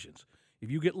business decisions. If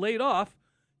you get laid off,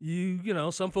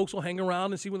 some folks will hang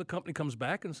around and see when the company comes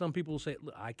back, and some people will say,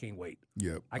 I can't wait.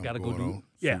 Yep. I got to go do.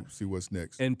 See what's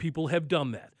next. And people have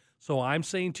done that. So I'm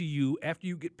saying to you, after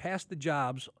you get past the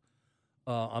jobs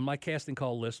on my casting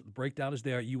call list, the breakdown is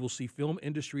there. You will see film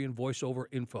industry and voiceover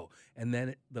info. And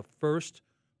then the first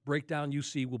breakdown you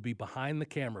see will be behind the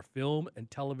camera, film and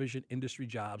television industry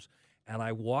jobs. And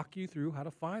I walk you through how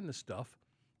to find the stuff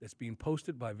that's being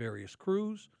posted by various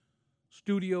crews,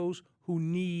 studios who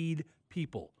need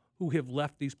people who have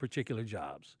left these particular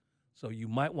jobs. So you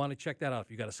might want to check that out.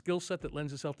 If you got a skill set that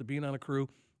lends itself to being on a crew,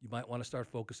 you might want to start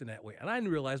focusing that way. And I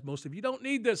realize most of you don't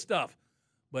need this stuff.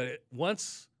 But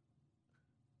once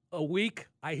a week,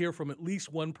 I hear from at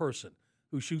least one person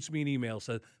who shoots me an email,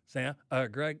 says,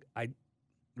 Greg, I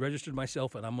registered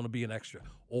myself and I'm going to be an extra.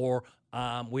 Or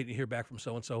I'm waiting to hear back from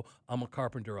so-and-so. I'm a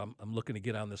carpenter. I'm looking to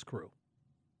get on this crew.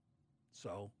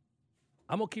 So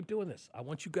I'm going to keep doing this. I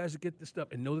want you guys to get this stuff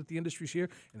and know that the industry's here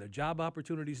and there are job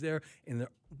opportunities there and they're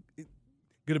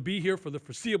going to be here for the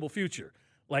foreseeable future.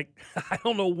 Like, I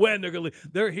don't know when they're going to leave.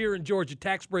 They're here in Georgia,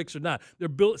 tax breaks or not.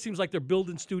 It seems like they're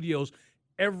building studios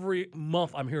every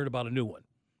month. I'm hearing about a new one.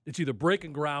 It's either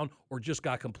breaking ground or just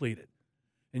got completed.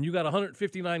 And you got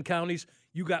 159 counties.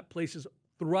 You got places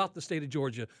throughout the state of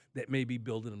Georgia that may be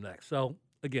building them next. So,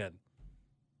 again,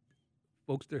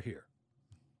 folks, they're here.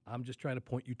 I'm just trying to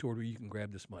point you toward where you can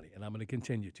grab this money, and I'm going to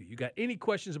continue to. You got any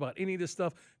questions about any of this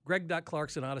stuff,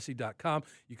 greg.clarksonodyssey.com.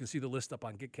 You can see the list up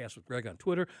on GetCast with Greg on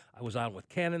Twitter. I was on with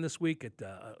Cannon this week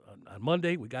on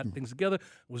Monday. We got things together.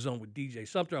 Was on with DJ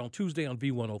Sumter on Tuesday on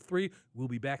V103. We'll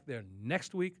be back there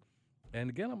next week. And,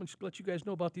 again, I'm going to let you guys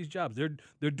know about these jobs.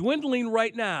 They're dwindling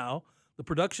right now. The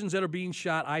productions that are being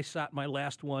shot, I shot my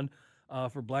last one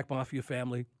for Black Mafia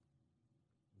Family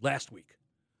last week.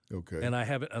 Okay. And I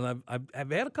haven't, and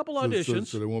I've had a couple auditions.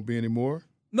 So there won't be any more?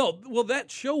 No. Well, that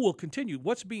show will continue.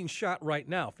 What's being shot right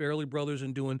now? Farrelly Brothers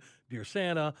and doing Dear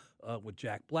Santa with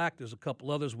Jack Black. There's a couple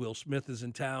others. Will Smith is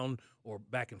in town or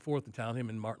back and forth in town. Him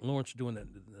and Martin Lawrence are doing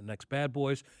the next Bad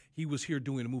Boys. He was here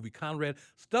doing a movie Conrad.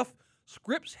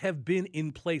 Scripts have been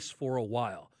in place for a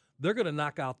while. They're going to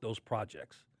knock out those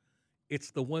projects.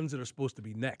 It's the ones that are supposed to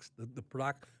be next. The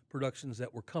productions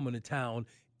that were coming to town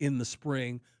in the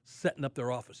spring, setting up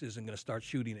their offices and going to start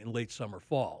shooting in late summer,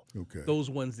 fall. Okay. Those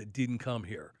ones that didn't come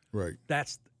here. Right.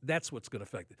 That's what's going to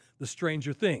affect it. The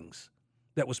Stranger Things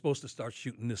that was supposed to start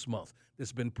shooting this month,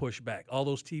 that's been pushed back. All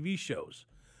those TV shows.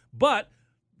 But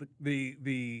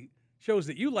the shows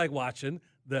that you like watching,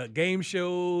 the game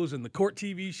shows and the court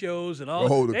TV shows and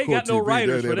all. Oh, the they court got no TV,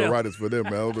 writers they for got them. no writers for them,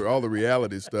 man. All the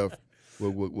reality stuff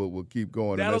will keep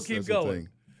going. That'll and keep that's going. The thing,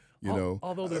 you know.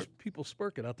 Although there's people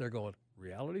spirking out there going,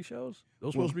 reality shows?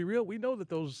 Those supposed to be real? We know that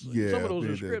some of those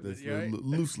are scripted. Right?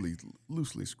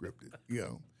 Loosely scripted. You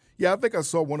know. Yeah, I think I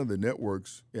saw one of the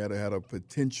networks had a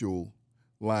potential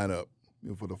lineup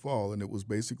for the fall, and it was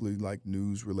basically like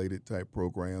news-related type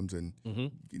programs and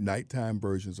nighttime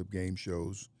versions of game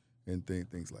shows and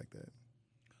things like that.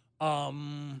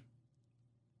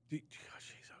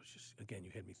 Again,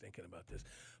 you had me thinking about this.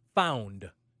 Found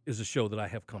is a show that I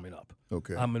have coming up.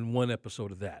 Okay. I'm in one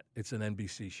episode of that. It's an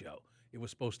NBC show. It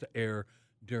was supposed to air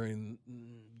actually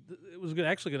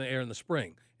going to air in the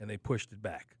spring, and they pushed it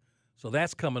back. So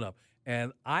that's coming up.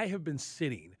 And I have been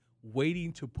sitting,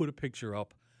 waiting to put a picture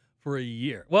up for a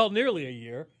year. Well, nearly a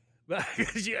year.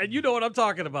 And you know what I'm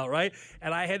talking about, right?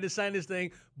 And I had to sign this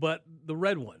thing, but the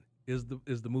red one is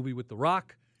the movie with The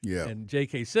Rock. Yeah. And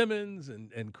J.K. Simmons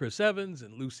and Chris Evans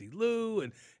and Lucy Liu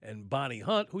and Bonnie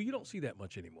Hunt, who you don't see that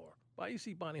much anymore. But you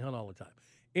see Bonnie Hunt all the time.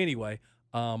 Anyway,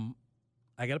 I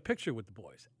got a picture with the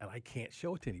boys, and I can't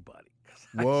show it to anybody.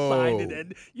 I signed it,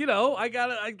 and I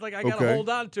gotta hold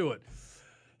on to it.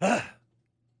 But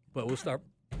we'll start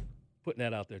putting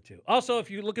that out there too. Also, if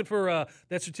you're looking for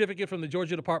that certificate from the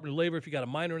Georgia Department of Labor, if you got a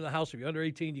minor in the house, if you're under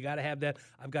 18, you got to have that.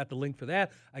 I've got the link for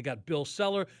that. I got Bill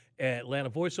Seller at Atlanta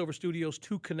Voiceover Studios,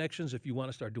 2 connections if you want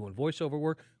to start doing voiceover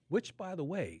work, which, by the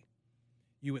way,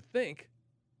 you would think,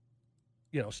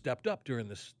 stepped up during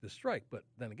this strike. But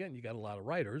then again, you got a lot of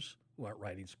writers who aren't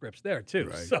writing scripts there too.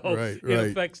 Right,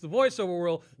 it affects the voiceover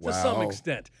world to some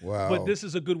extent. Wow. But this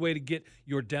is a good way to get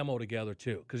your demo together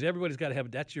too, because everybody's got to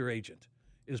have that's your agent.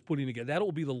 Is putting together. That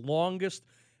will be the longest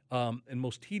and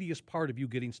most tedious part of you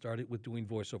getting started with doing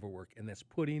voiceover work, and that's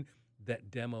putting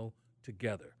that demo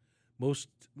together.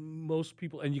 Most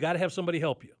people, and you got to have somebody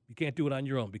help you. You can't do it on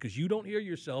your own because you don't hear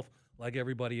yourself like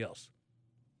everybody else.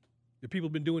 The people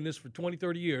have been doing this for 20,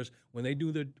 30 years. When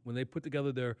they put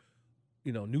together their,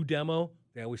 new demo,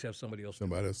 they always have somebody else.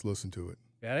 Somebody else listen to it.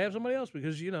 Got to have somebody else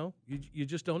because you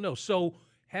just don't know. So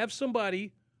have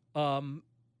somebody,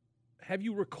 have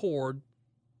you record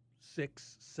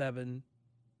 6, 7,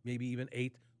 maybe even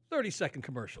 8, 30-second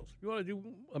commercials. If you want to do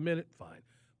a minute, fine.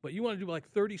 But you want to do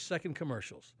like 30-second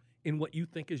commercials in what you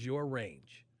think is your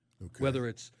range. Okay. Whether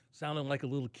it's sounding like a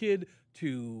little kid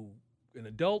to an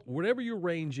adult, whatever your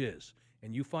range is.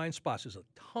 And you find spots. There's a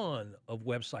ton of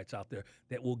websites out there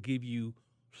that will give you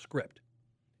script.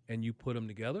 And you put them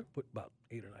together, put about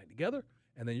 8 or 9 together,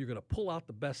 and then you're going to pull out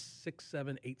the best 6,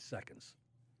 7, 8 seconds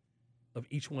of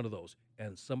each one of those,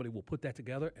 and somebody will put that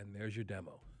together, and there's your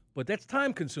demo. But that's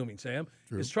time consuming, Sam.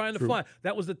 True, it's trying to find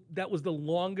that was the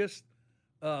longest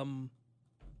thing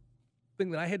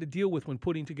that I had to deal with when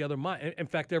putting together mine. In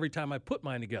fact, every time I put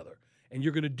mine together, and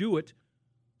you're going to do it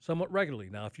somewhat regularly.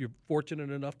 Now, if you're fortunate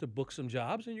enough to book some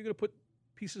jobs, and you're going to put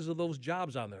pieces of those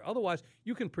jobs on there. Otherwise,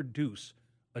 you can produce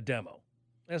a demo.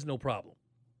 That's no problem.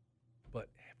 But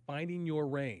finding your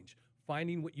range,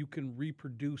 finding what you can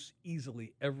reproduce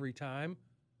easily every time.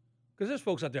 Because there's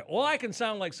folks out there, I can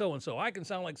sound like so-and-so. I can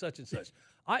sound like such and such.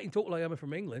 I can talk like I'm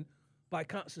from England, but I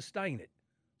can't sustain it.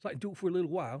 So I can do it for a little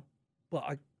while,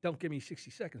 but don't give me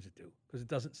 60 seconds to do because it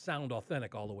doesn't sound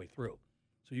authentic all the way through.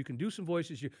 So you can do some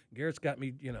voices. Garrett's got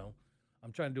me,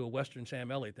 I'm trying to do a Western Sam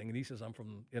Elliott thing, and he says I'm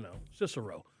from,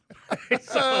 Cicero.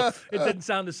 So it didn't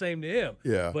sound the same to him.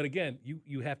 Yeah. But again,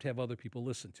 you have to have other people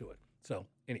listen to it. So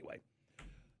anyway.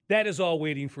 That is all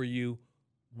waiting for you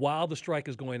while the strike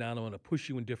is going on. I'm going to push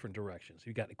you in different directions. If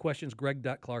you got any questions,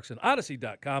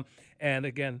 greg.clarkson@odyssey.com. And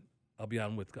again, I'll be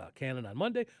on with Cannon on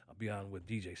Monday. I'll be on with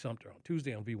DJ Sumter on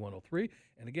Tuesday on V103.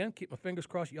 And again, keep my fingers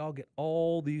crossed. Y'all get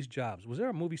all these jobs. Was there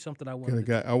a movie, something I wanted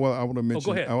to I want to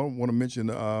mention. go ahead. I want to mention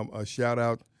a shout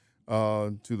out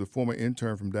to the former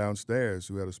intern from downstairs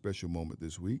who had a special moment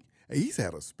this week. And he's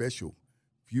had a special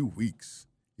few weeks.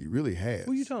 He really has.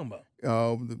 Who are you talking about?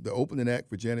 The opening act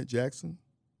for Janet Jackson.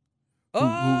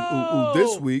 Who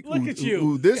this week? Look at you.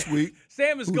 Who this week?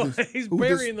 Sam is going. He's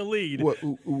burying the lead.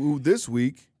 Who this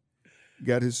week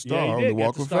got his star on the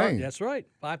Walk of Fame? That's right.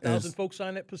 5,000 folks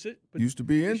signed that position. Used to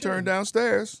be intern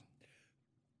downstairs.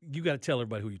 You got to tell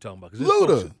everybody who you're talking about because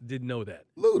Luda didn't know that.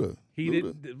 Luda.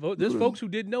 There's folks who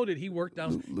didn't know that he worked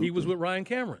down. He was with Ryan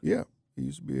Cameron. Yeah, he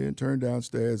used to be an intern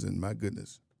downstairs, and my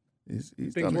goodness.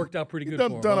 Things worked out pretty good for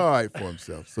him. He's done all right for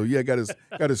himself. So, yeah, got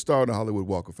his star on the Hollywood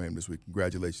Walk of Fame this week.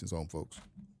 Congratulations on folks.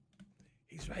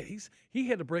 He's right. He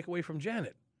had to break away from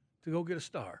Janet to go get a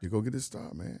star. To go get his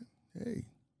star, man. Hey.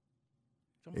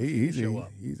 He's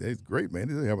great, man.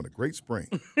 He's having a great spring.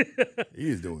 He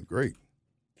is doing great.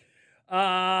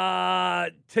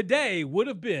 Today would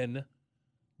have been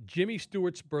Jimmy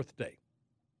Stewart's birthday.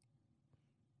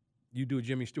 You do a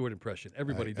Jimmy Stewart impression.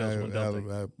 Everybody does one,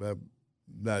 don't they?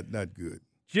 Not good.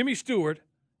 Jimmy Stewart,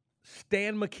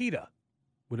 Stan Mikita,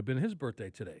 would have been his birthday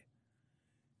today.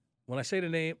 When I say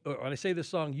this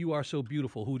song, "You Are So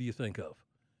Beautiful," who do you think of?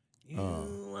 You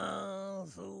are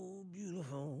so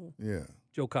beautiful. Yeah.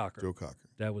 Joe Cocker. Joe Cocker.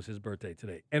 That was his birthday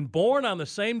today. And born on the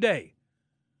same day,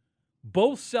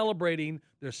 both celebrating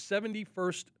their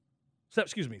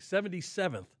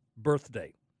 77th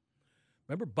birthday.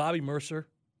 Remember Bobby Mercer?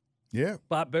 Yeah.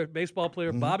 Baseball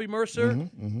player Bobby Mercer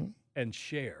and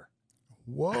Cher.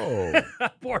 Whoa.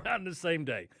 Born on the same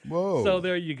day. Whoa. So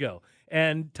there you go.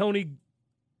 And Tony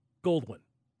Goldwyn.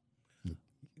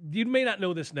 You may not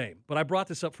know this name, but I brought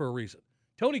this up for a reason.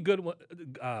 Tony Goldwyn,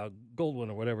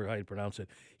 or whatever how you pronounce it,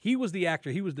 he was the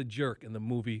actor. He was the jerk in the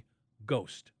movie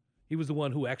Ghost. He was the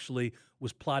one who actually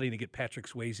was plotting to get Patrick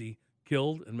Swayze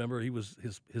killed. And remember, he was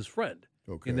his friend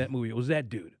in that movie. It was that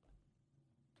dude.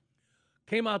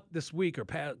 Came out this week or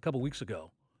a couple weeks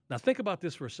ago. Now, think about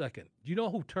this for a second. Do you know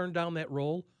who turned down that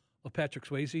role of Patrick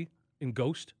Swayze in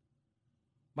Ghost?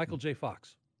 Michael J.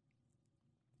 Fox.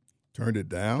 Turned it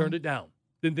down? Turned it down.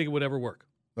 Didn't think it would ever work.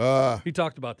 He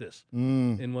talked about this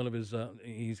in one of his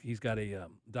he's got a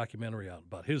documentary out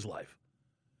about his life.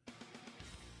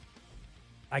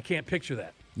 I can't picture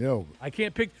that. No. I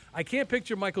can't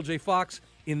picture Michael J. Fox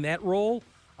in that role.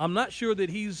 I'm not sure that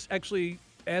he's actually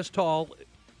as tall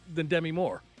than Demi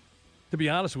Moore, to be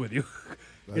honest with you.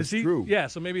 That's true. Yeah,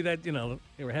 so maybe that,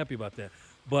 they were happy about that.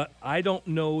 But I don't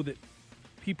know that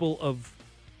people of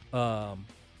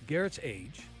Garrett's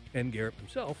age, and Garrett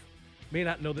himself, may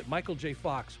not know that Michael J.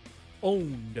 Fox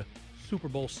owned Super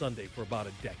Bowl Sunday for about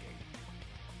a decade.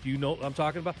 Do you know what I'm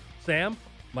talking about? Sam,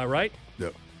 am I right?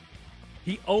 Yep.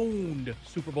 He owned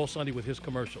Super Bowl Sunday with his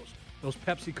commercials. Those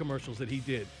Pepsi commercials that he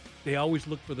did. They always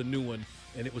looked for the new one,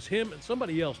 and it was him and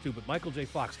somebody else too, but Michael J.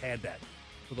 Fox had that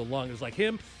for the longest. Like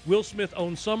him, Will Smith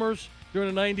owned Summers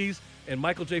during the 90s, and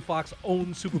Michael J. Fox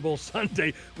owned Super Bowl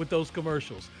Sunday with those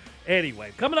commercials.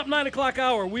 Anyway, coming up 9 o'clock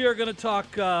hour, we are going to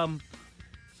talk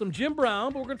some Jim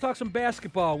Brown, but we're going to talk some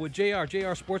basketball with JR.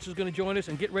 JR Sports is going to join us,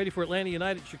 and get ready for Atlanta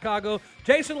United Chicago.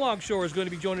 Jason Longshore is going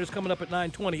to be joining us coming up at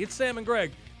 9:20. It's Sam and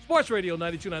Greg, Sports Radio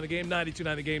 92.9 The Game,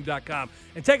 92.9thegame.com,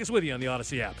 and take us with you on the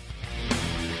Odyssey app.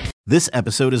 This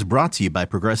episode is brought to you by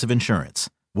Progressive Insurance.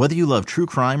 Whether you love true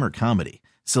crime or comedy,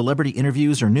 celebrity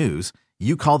interviews or news,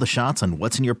 you call the shots on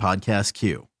what's in your podcast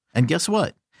queue. And guess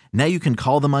what? Now you can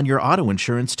call them on your auto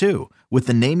insurance too with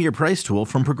the Name Your Price tool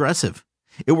from Progressive.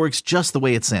 It works just the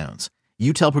way it sounds.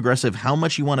 You tell Progressive how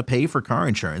much you want to pay for car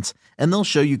insurance, and they'll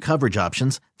show you coverage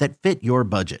options that fit your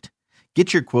budget.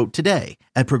 Get your quote today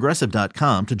at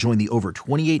Progressive.com to join the over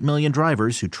 28 million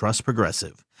drivers who trust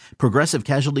Progressive. Progressive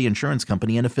Casualty Insurance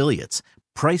Company and Affiliates.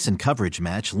 Price and coverage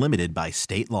match limited by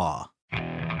state law.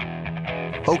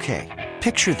 Okay,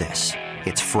 picture this.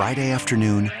 It's Friday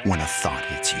afternoon when a thought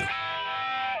hits you.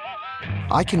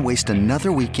 I can waste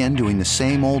another weekend doing the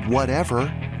same old whatever,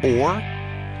 or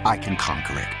I can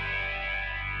conquer it.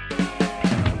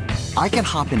 I can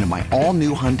hop into my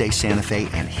all-new Hyundai Santa Fe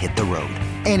and hit the road.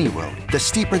 Any road. The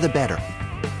steeper, the better.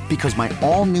 Because my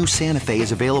all-new Santa Fe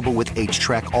is available with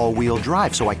H-Track all-wheel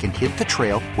drive, so I can hit the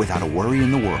trail without a worry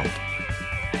in the world.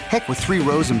 Heck, with 3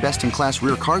 rows and best-in-class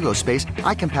rear cargo space,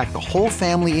 I can pack the whole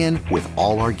family in with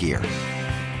all our gear.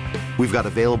 We've got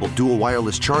available dual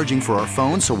wireless charging for our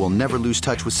phones, so we'll never lose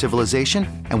touch with civilization,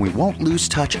 and we won't lose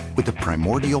touch with the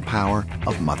primordial power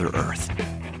of Mother Earth.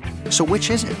 So which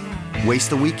is it?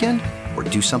 Waste the weekend or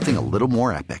do something a little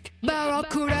more epic?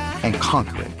 And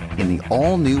conquer it in the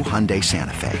all-new Hyundai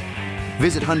Santa Fe.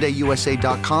 Visit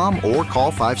HyundaiUSA.com or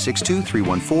call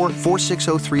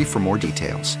 562-314-4603 for more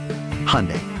details.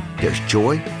 Hyundai, there's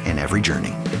joy in every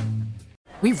journey.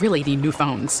 We really need new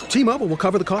phones. T-Mobile will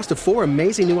cover the cost of 4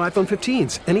 amazing new iPhone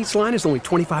 15s, and each line is only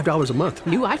 $25 a month.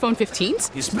 New iPhone 15s?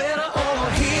 It's better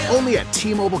over here. Only at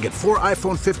T-Mobile, get 4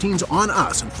 iPhone 15s on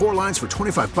us and 4 lines for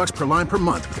 $25 per line per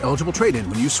month with eligible trade-in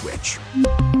when you switch.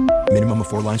 Minimum of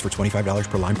 4 lines for $25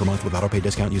 per line per month with autopay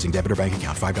discount using debit or bank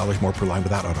account. $5 more per line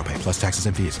without autopay, plus taxes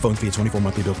and fees. Phone fee at 24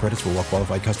 monthly bill credits for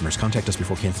well-qualified customers. Contact us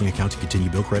before canceling account to continue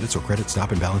bill credits or credit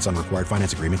stop and balance on required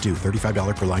finance agreement due.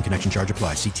 $35 per line connection charge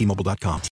applies. See T-Mobile.com.